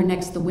 brought her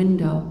next the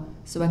window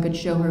so I could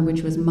show her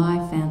which was my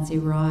fancy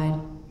ride.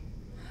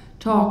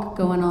 Talk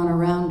going on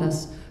around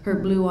us, her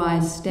blue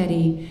eyes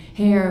steady,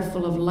 hair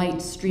full of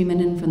light streaming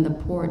in from the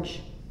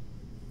porch.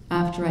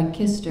 After I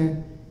kissed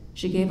her,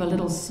 she gave a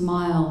little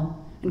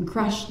smile and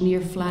crushed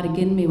near flat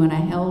agin me when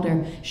I held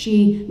her,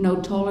 she no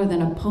taller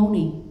than a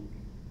pony.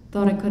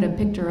 Thought I could have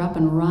picked her up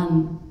and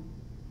run.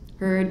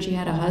 Heard she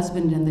had a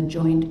husband in the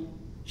joint.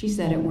 She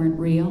said it weren't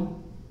real.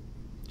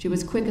 She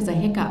was quick as a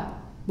hiccup,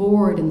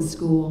 bored in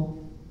school.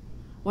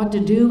 What to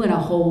do in a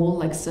hole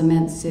like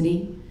Cement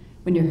City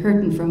when you're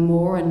hurting for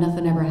more and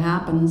nothing ever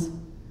happens.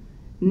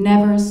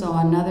 Never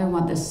saw another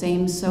want the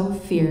same so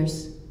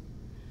fierce.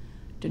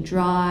 To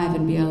drive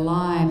and be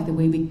alive the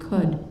way we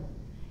could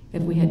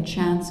if we had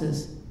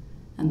chances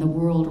and the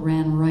world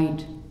ran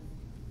right.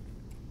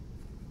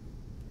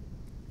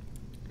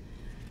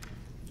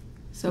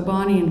 So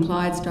Bonnie and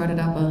Clyde started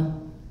up a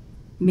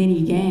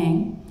mini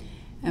gang,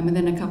 and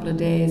within a couple of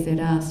days they'd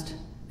asked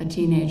a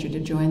teenager to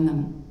join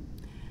them.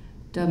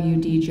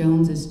 W.D.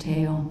 Jones's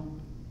tale.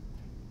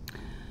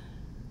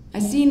 I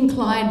seen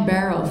Clyde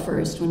Barrow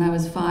first when I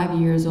was 5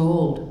 years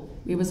old.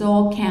 We was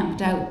all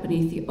camped out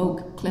beneath the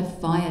Oak Cliff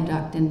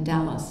Viaduct in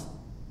Dallas.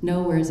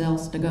 Nowheres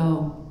else to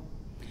go.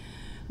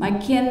 My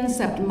kin,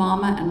 except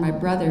Mama and my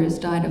brothers,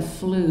 died of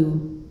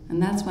flu,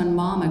 and that's when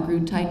Mama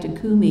grew tight to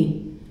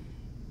Kumi.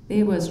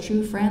 They was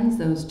true friends,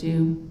 those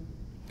 2.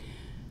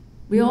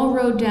 We all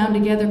rode down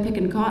together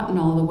picking cotton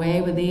all the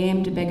way with the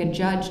aim to beg a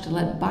judge to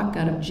let Buck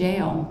out of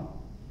jail.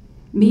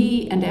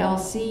 Me and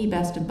L.C.,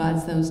 best of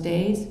buds those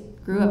days,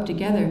 grew up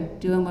together,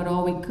 doing what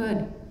all we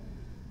could.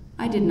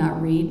 I did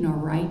not read nor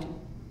write,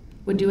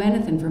 would do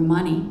anything for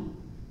money,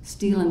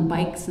 stealing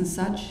bikes and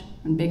such,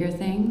 and bigger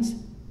things.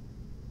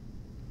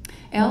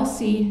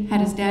 L.C. had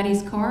his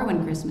daddy's car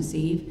one Christmas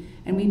Eve,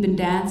 and we'd been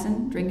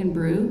dancing, drinking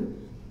brew.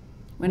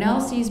 When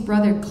L.C.'s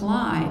brother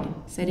Clyde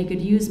said he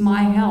could use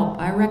my help,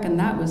 I reckon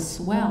that was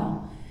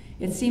swell.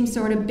 It seemed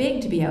sort of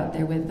big to be out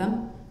there with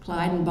them,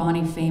 Clyde and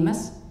Bonnie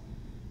famous.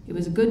 It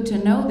was good to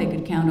know they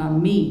could count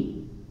on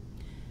me.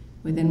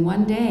 Within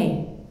one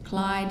day,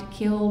 Clyde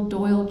killed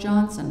Doyle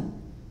Johnson,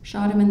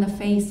 Shot him in the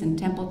face in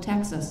Temple,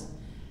 Texas,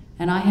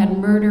 and I had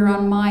murder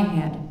on my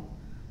head.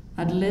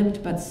 I'd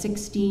lived but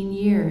 16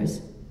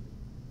 years.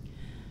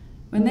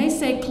 When they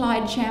say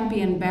Clyde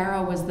Champion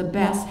Barrow was the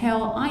best,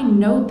 hell, I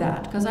knowed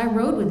that, because I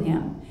rode with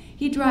him.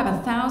 He'd drive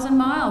 1,000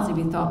 miles if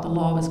he thought the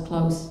law was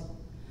close.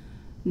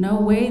 No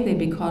way they'd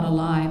be caught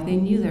alive. They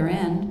knew their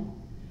end.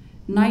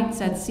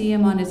 Nights I'd see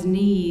him on his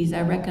knees,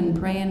 I reckon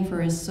praying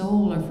for his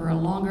soul or for a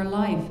longer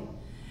life.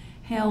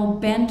 Hell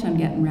bent on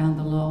getting round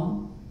the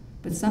law,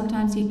 but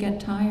sometimes he'd get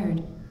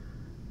tired.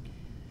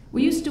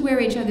 We used to wear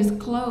each other's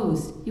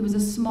clothes. He was a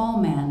small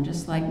man,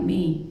 just like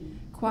me,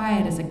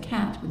 quiet as a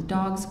cat with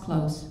dogs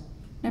close.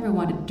 Never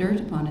wanted dirt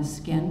upon his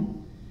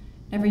skin.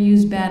 Never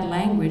used bad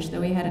language,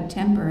 though he had a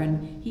temper,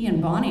 and he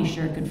and Bonnie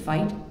sure could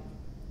fight.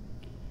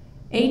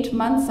 8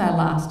 months I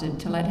lasted,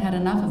 till I'd had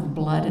enough of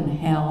blood and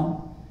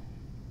hell.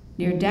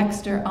 Near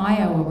Dexter,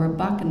 Iowa, where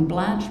Buck and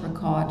Blanche were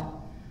caught,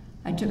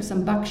 I took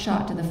some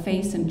buckshot to the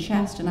face and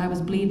chest, and I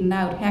was bleeding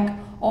out. Heck,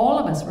 all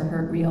of us were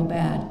hurt real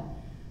bad.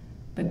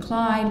 But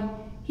Clyde,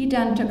 he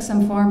done took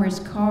some farmer's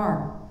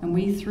car, and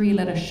we 3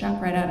 let us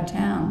shuck right out of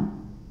town.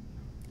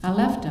 I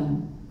left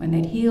him when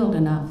they'd healed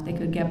enough they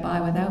could get by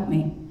without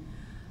me.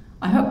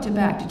 I hooked it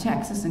back to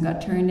Texas and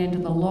got turned into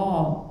the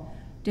law.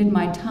 Did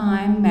my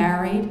time,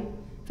 married,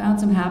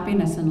 found some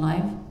happiness in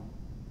life.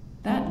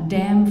 That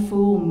damn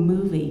fool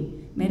movie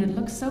made it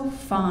look so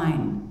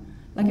fine,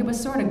 like it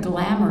was sort of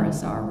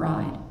glamorous, our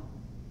ride.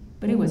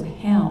 But it was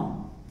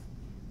hell.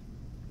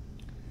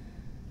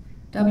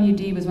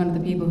 W.D. was one of the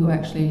people who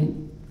actually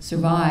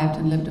survived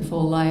and lived a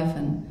full life,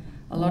 and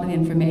a lot of the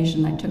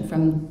information I took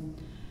from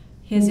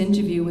his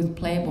interview with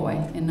Playboy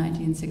in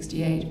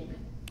 1968.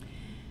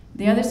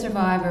 The other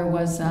survivor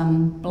was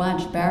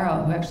Blanche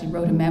Barrow, who actually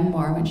wrote a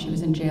memoir when she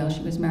was in jail.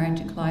 She was married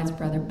to Clyde's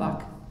brother,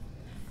 Buck.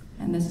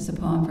 And this is a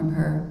poem from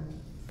her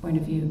point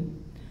of view.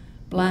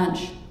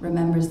 Blanche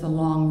remembers the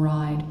long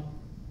ride.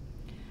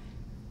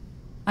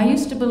 I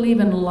used to believe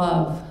in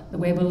love, the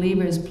way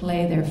believers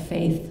play their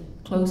faith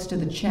close to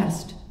the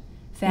chest,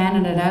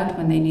 fanning it out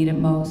when they need it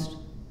most.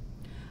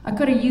 I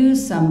could have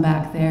used some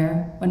back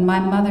there when my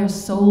mother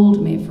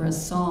sold me for a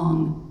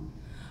song.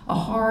 A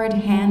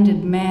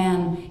hard-handed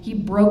man, he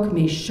broke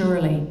me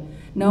surely.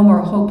 No more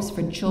hopes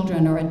for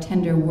children or a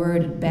tender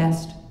word at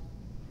best.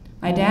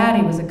 My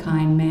daddy was a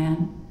kind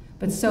man,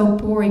 but so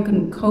poor he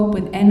couldn't cope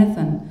with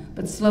anything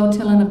but slow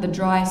tilling of the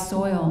dry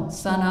soil,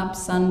 sun up,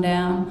 sun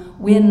down,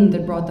 wind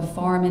that brought the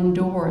farm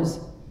indoors.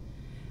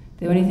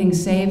 The only thing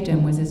saved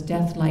him was his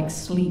death-like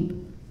sleep.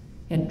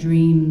 Yet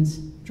dreams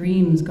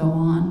go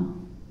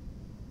on.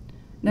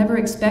 Never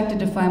expected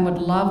to find what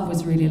love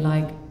was really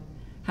like,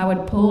 how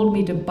it pulled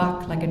me to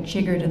Buck like a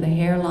chigger to the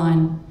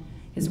hairline,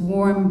 his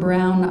warm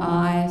brown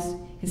eyes,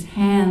 his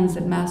hands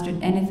that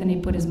mastered anything he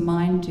put his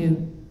mind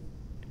to.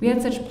 We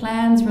had such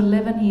plans for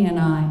living, he and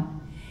I,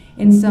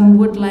 in some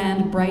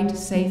woodland, bright,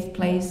 safe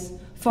place,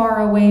 far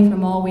away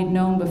from all we'd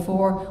known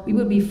before. We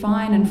would be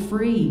fine and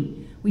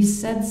free. We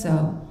said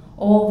so,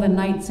 all the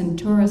nights in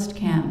tourist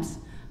camps,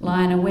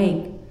 lying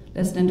awake,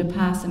 listening to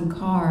passing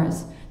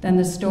cars, then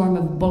the storm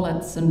of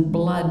bullets and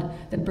blood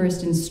that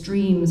burst in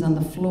streams on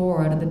the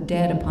floor out of the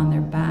dead upon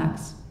their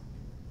backs.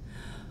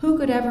 Who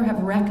could ever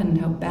have reckoned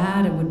how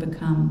bad it would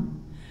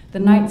become? The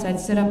nights I'd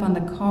sit up on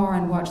the car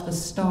and watch the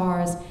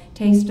stars,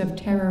 taste of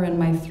terror in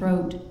my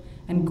throat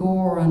and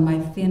gore on my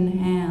thin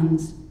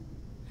hands.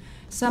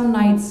 Some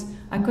nights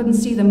I couldn't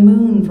see the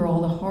moon for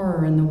all the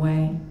horror in the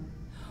way.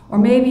 Or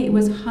maybe it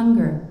was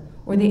hunger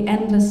or the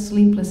endless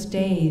sleepless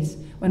days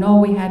when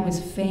all we had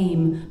was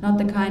fame, not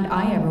the kind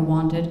I ever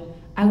wanted.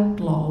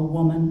 Outlaw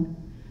woman.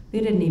 They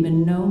didn't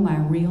even know my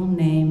real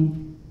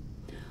name.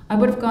 I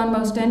would have gone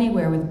most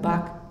anywhere with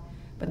Buck,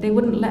 but they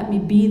wouldn't let me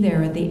be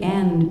there at the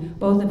end,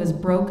 both of us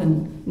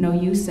broken, no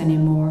use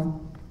anymore.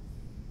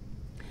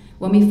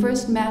 When we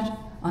first met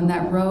on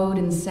that road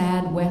in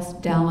sad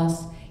West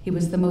Dallas, he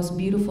was the most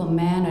beautiful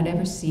man I'd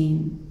ever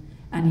seen,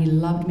 and he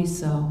loved me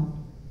so.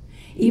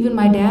 Even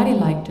my daddy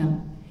liked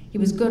him. He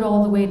was good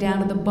all the way down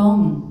to the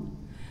bone.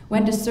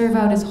 Went to serve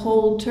out his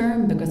whole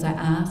term because I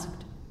asked.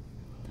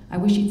 I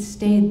wish he'd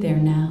stayed there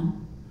now,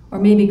 or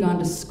maybe gone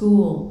to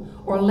school,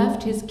 or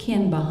left his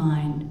kin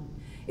behind.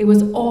 It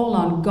was all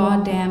on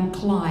goddamn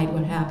Clyde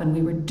what happened.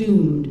 We were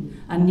doomed.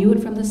 I knew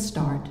it from the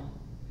start.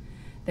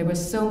 There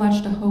was so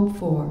much to hope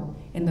for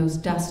in those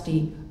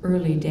dusty,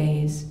 early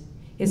days.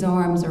 His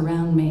arms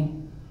around me,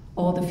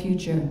 all the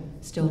future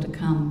still to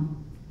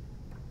come.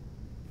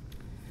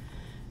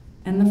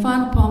 And the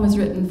final poem is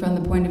written from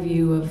the point of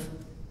view of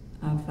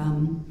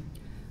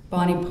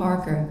Bonnie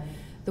Parker.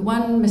 The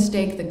one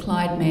mistake that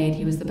Clyde made,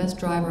 he was the best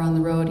driver on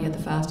the road, he had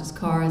the fastest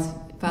cars,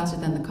 faster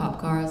than the cop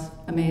cars,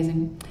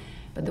 amazing.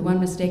 But the one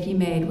mistake he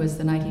made was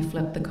the night he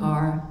flipped the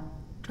car,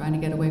 trying to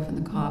get away from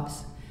the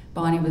cops.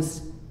 Bonnie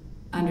was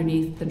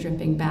underneath the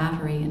dripping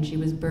battery, and she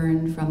was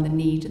burned from the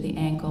knee to the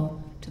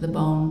ankle to the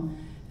bone.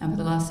 And for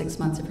the last 6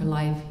 months of her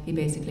life, he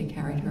basically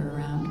carried her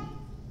around.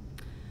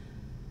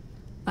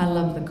 I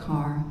love the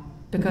car,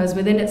 because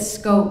within its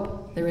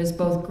scope, there is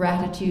both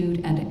gratitude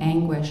and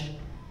anguish.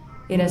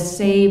 It has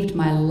saved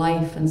my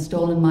life and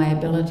stolen my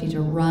ability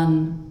to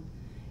run.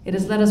 It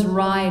has let us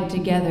ride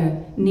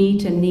together, knee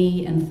to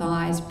knee and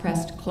thighs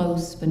pressed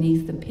close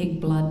beneath the pig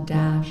blood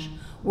dash,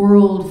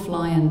 world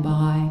flying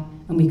by,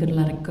 and we could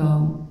let it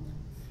go.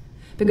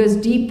 Because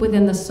deep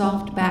within the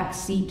soft back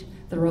seat,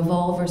 the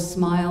revolver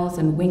smiles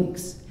and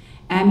winks,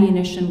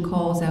 ammunition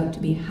calls out to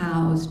be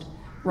housed,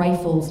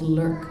 rifles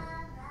lurk.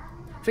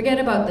 Forget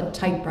about the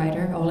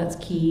typewriter, all its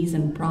keys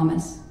and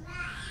promise.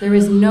 There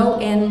is no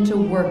end to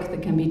work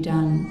that can be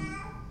done,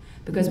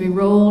 because we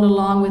rolled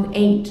along with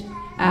 8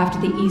 after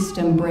the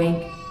Eastham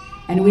break,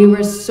 and we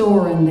were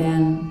soaring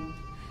then.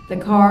 The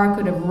car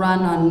could have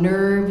run on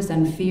nerves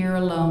and fear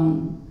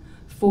alone,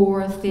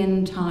 4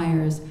 thin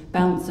tires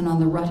bouncing on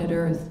the rutted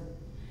earth.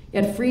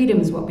 Yet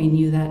freedom's what we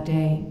knew that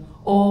day,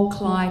 all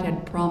Clyde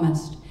had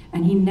promised,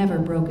 and he never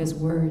broke his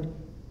word.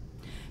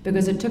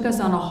 Because it took us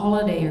on a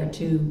holiday or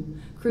two,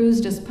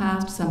 cruised us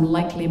past some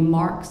likely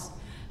marks,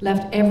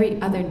 left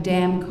every other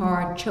damn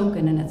car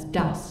choking in its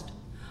dust,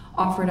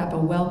 offered up a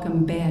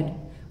welcome bed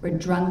where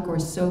drunk or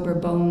sober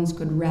bones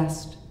could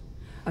rest,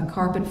 a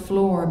carpet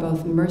floor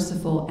both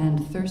merciful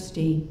and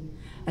thirsty,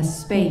 a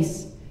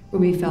space where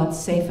we felt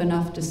safe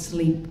enough to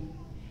sleep.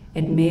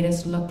 It made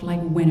us look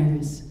like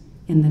winners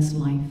in this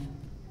life.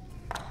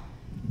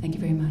 Thank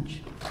you very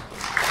much.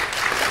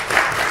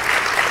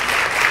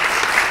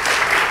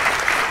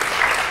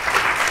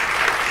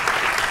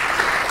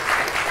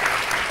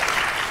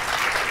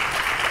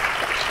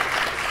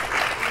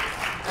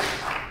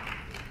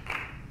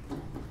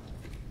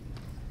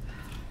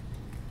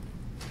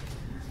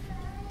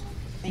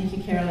 Thank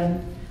you,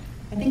 Carolyn.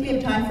 I think we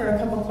have time for a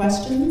couple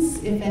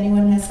questions. If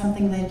anyone has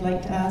something they'd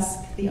like to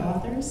ask the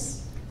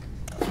authors.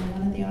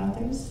 One of the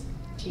authors?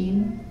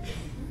 Jean?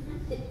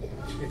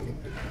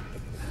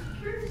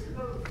 Curious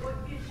about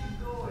what gets you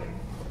going.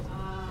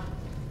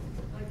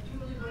 Like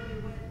Julie, when you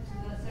went to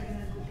that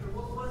second-hand bookstore,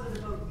 what was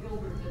it about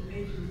Gilbert that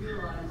made you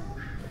realize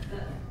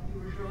that you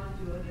were drawn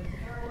to it? And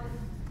Carolyn,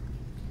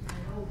 I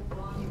know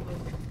Bonnie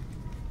was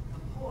a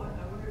poet.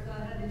 I wonder if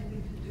that had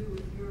anything to do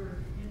with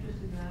your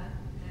interest in that.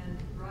 And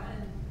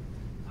Brian,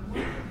 I'm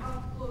wondering how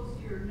close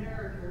your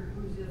narrator,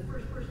 who's the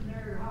first-person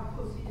narrator, how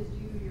close he is to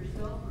you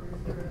yourself, or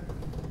is there a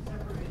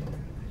separation?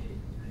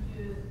 Could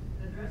you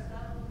address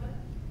that a little bit?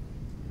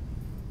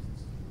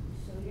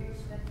 So you're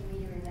expecting me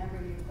to remember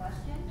your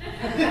question?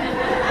 I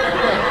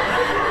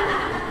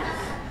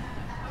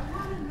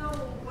want to know,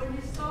 when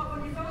you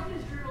found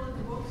his journal at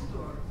the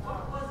bookstore,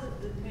 what was it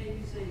that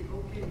made you say,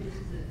 okay, this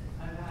is it,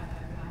 I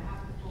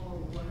have to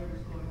follow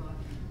whatever's going on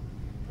here?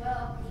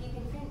 Well, if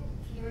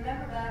you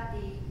remember back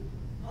the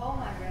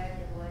poem I read,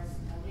 it was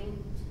a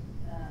linked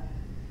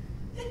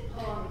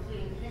poem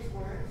between his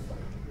words.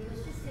 It was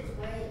just his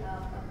way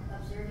of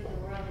observing the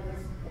world.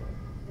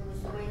 It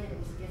was the way that it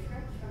was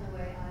different from the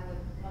way I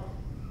would.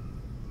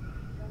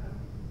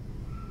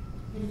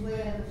 His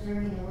way of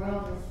observing the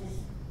world was just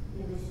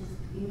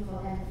beautiful,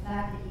 and the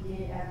fact that he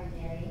did it every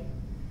day,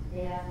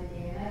 day after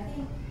day. And I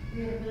think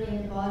really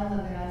at the bottom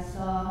of it, I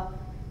saw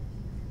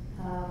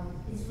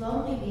it's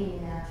lonely being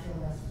a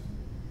naturalist,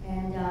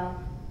 and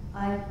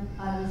I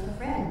was a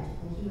friend,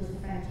 and he was a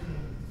friend to me.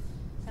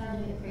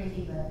 Sounds a bit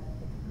crazy, but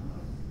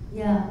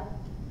yeah.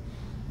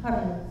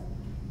 Carolyn.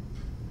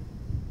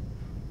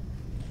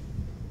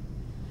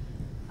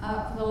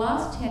 For the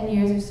last 10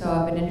 years or so,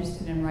 I've been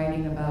interested in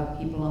writing about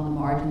people on the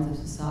margins of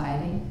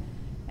society,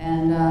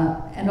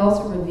 and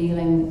also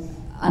revealing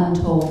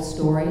untold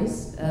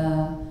stories.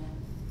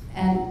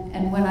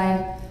 And when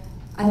I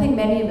think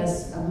many of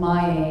us of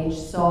my age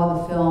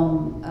saw the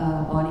film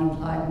Bonnie and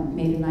Clyde,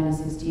 made in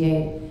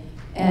 1968,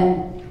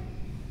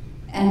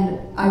 and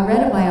I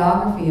read a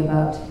biography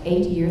about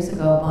 80 years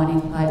ago of Bonnie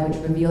and Clyde, which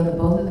revealed that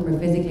both of them were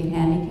physically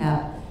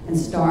handicapped and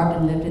starved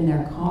and lived in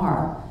their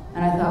car.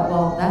 And I thought,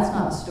 well, that's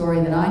not the story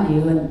that I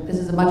knew, and this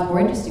is a much more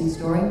interesting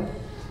story.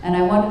 And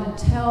I wanted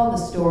to tell the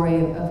story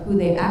of who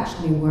they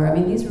actually were. I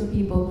mean, these were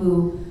people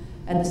who,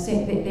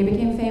 they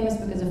became famous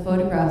because of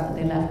photographs that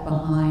they left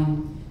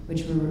behind,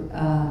 which were,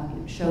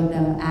 showed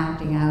them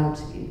acting out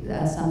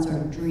some sort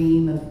of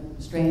dream of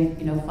strange,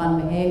 fun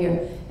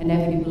behavior, and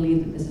everybody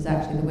believed that this is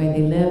actually the way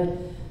they lived,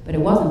 but it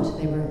wasn't.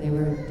 They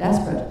were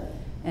desperate.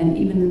 And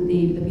even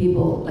the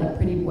people like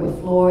Pretty Boy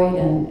Floyd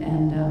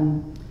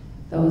and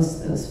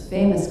those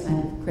famous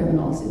kind of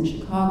criminals in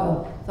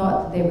Chicago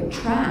thought that they were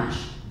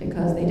trash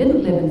because they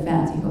didn't live in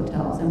fancy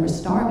hotels and were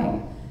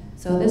starving.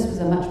 So this was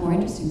a much more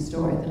interesting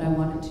story that I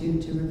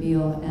wanted to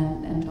reveal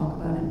and talk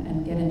about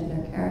and get into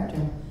their character.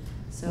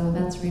 So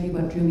that's really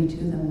what drew me to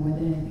them more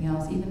than anything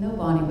else, even though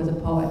Bonnie was a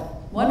poet,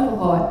 wonderful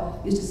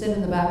poet, used to sit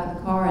in the back of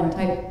the car and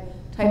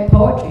type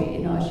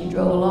poetry, as she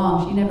drove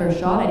along. She never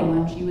shot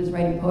anyone, she was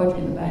writing poetry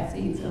in the back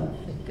seat, so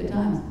good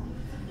times.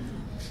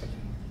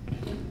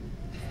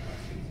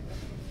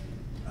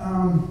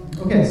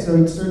 Okay, so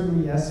it's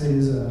certainly, yes, it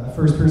is a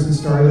first-person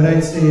story, but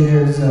I'd say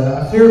there's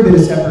a fair bit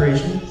of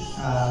separation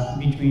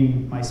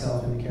between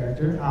myself and the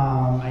character.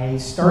 I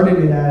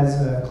started it as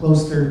a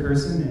close third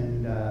person, and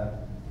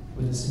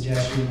with a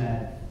suggestion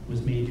that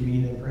was made to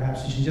me that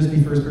perhaps it should just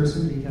be first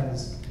person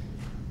because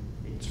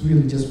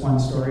really just one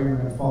story. We're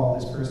going to follow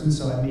this person,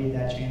 so I made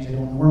that change. I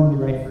don't normally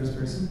write first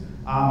person.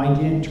 I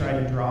did try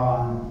to draw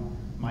on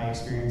my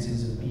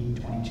experiences of being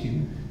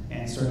 22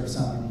 and sort of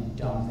some of the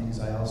dumb things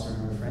I also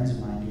remember friends of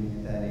mine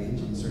doing at that age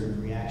and sort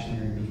of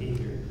reactionary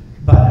behavior.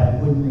 But I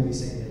wouldn't really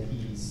say that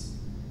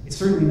it's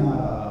certainly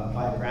not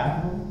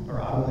biographical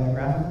or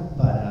autobiographical,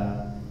 but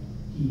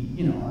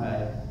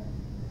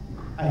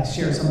I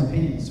share some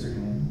opinions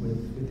certainly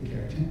with the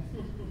character.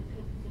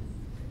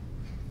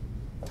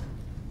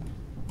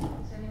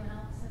 Does anyone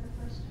else have a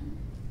question?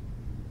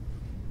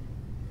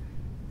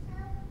 I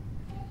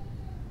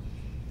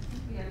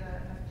think we have a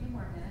few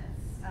more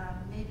minutes.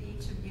 Maybe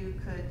each of you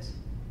could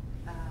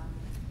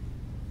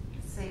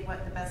say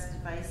what the best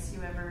advice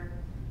you ever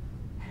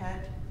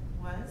had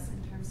was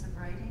in terms of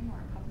writing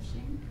or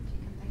publishing, if you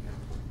can think of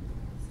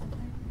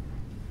something.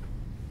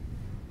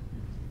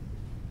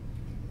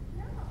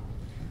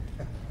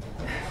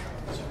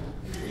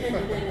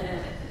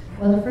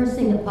 Well, the first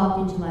thing that popped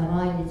into my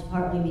mind is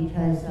partly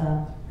because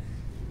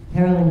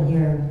Carolyn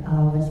here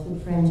was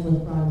good friends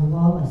with Ron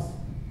Wallace.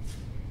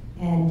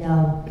 And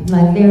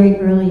my very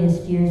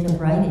earliest years of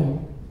writing,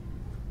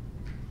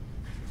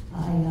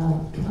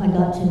 I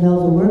got to know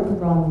the work of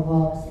Ron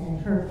Wallace,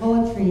 and her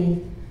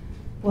poetry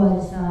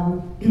was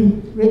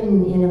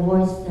written in a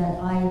voice that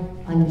I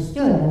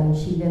understood. I mean,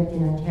 she lived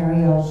in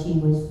Ontario, she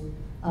was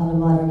of the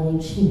modern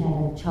age, she had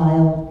a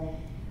child.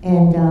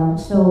 And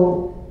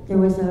so there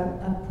was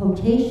a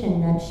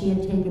quotation that she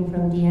had taken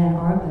from Deanne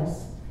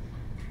Arbus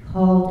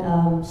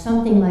called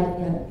something like,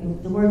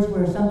 the words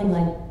were something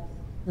like,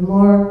 the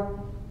more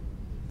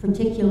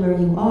particular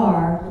you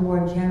are, the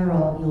more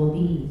general you'll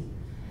be.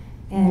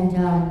 And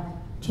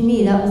to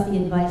me, that was the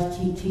advice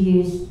to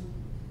use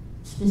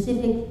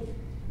specific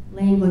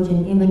language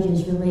and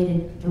images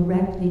related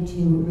directly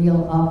to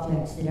real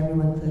objects that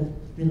everyone could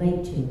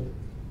relate to.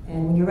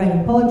 And when you're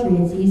writing poetry,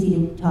 it's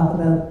easy to talk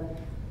about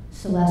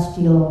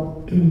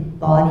celestial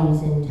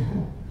bodies and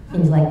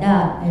things like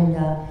that. And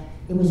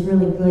it was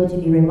really good to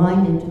be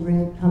reminded to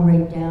come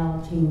right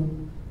down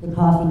to the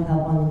coffee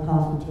cup on the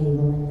coffee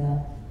table and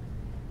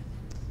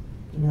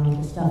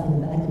the stuff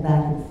at the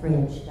back of the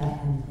fridge, that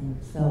kind of thing.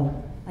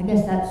 So I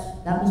guess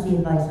that was the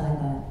advice I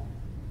got.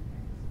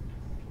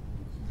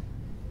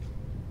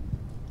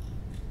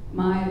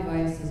 My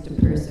advice is to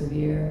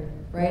persevere.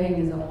 Writing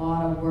is a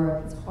lot of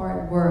work. It's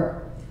hard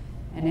work.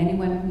 And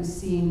anyone who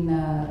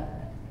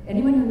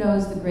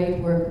knows the great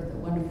work of the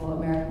wonderful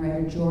American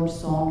writer George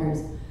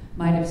Saunders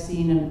might have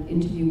seen an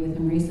interview with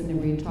him recently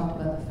where he talked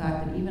about the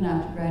fact that even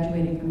after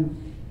graduating from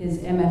his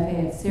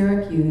MFA at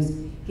Syracuse,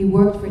 he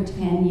worked for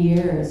 10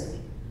 years.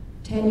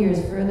 10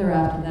 years further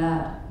after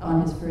that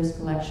on his first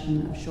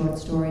collection of short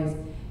stories.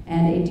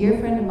 And a dear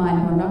friend of mine,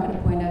 who I'm not going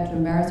to point out to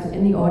embarrass her,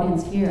 in the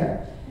audience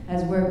here,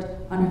 has worked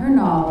on her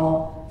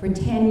novel for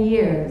 10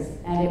 years,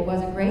 and it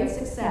was a great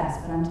success,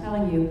 but I'm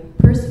telling you,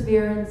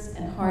 perseverance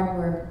and hard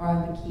work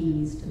are the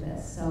keys to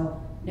this,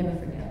 so never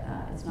forget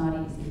that. It's not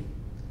easy.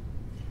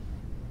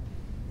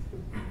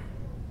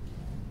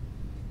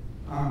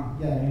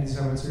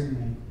 So I would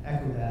certainly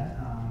echo that.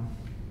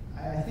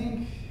 I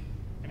think,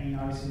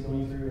 obviously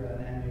going through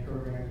an MA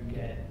program, you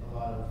get a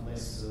lot of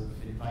lists of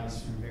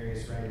advice from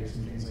various writers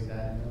and things like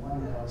that, and the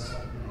one that I was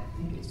talking about, I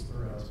think it's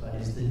Burroughs, but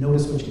is the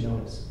notice what you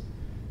notice.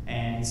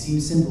 And it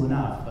seems simple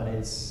enough, but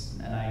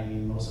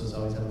most of us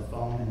always have a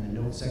phone, and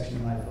the notes section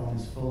of my phone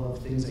is full of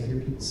things I hear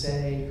people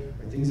say,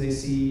 or things I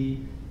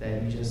see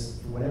that you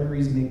just, for whatever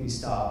reason, make me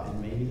stop.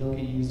 And maybe they'll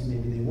get used, and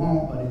maybe they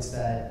won't, but it's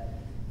that,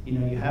 you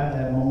have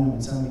that moment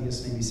when somebody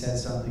just maybe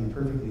says something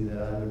perfectly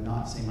that I would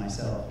not say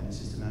myself, and it's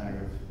just a matter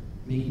of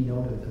making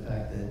note of the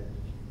fact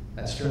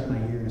that struck my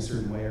ear in a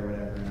certain way or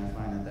whatever, and I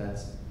find that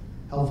that's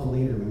helpful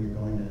later when you're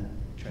going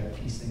to try to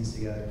piece things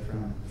together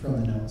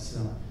from the notes. So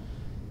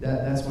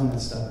that's one that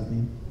stuck with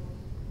me.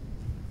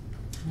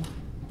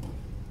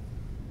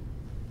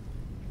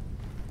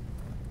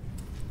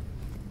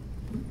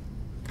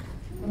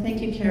 Well,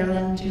 thank you,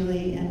 Carolyn,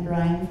 Julie, and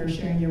Brian, for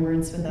sharing your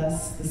words with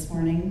us this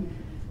morning.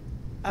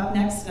 Up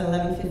next at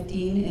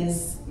 11:15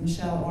 is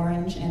Michelle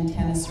Orange and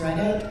Tanis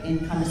Rideout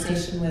in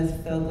conversation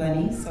with Phil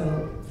Glennie,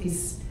 so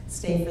please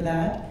stay for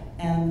that.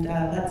 And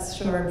let's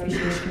show our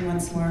appreciation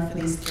once more for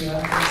these three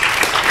authors.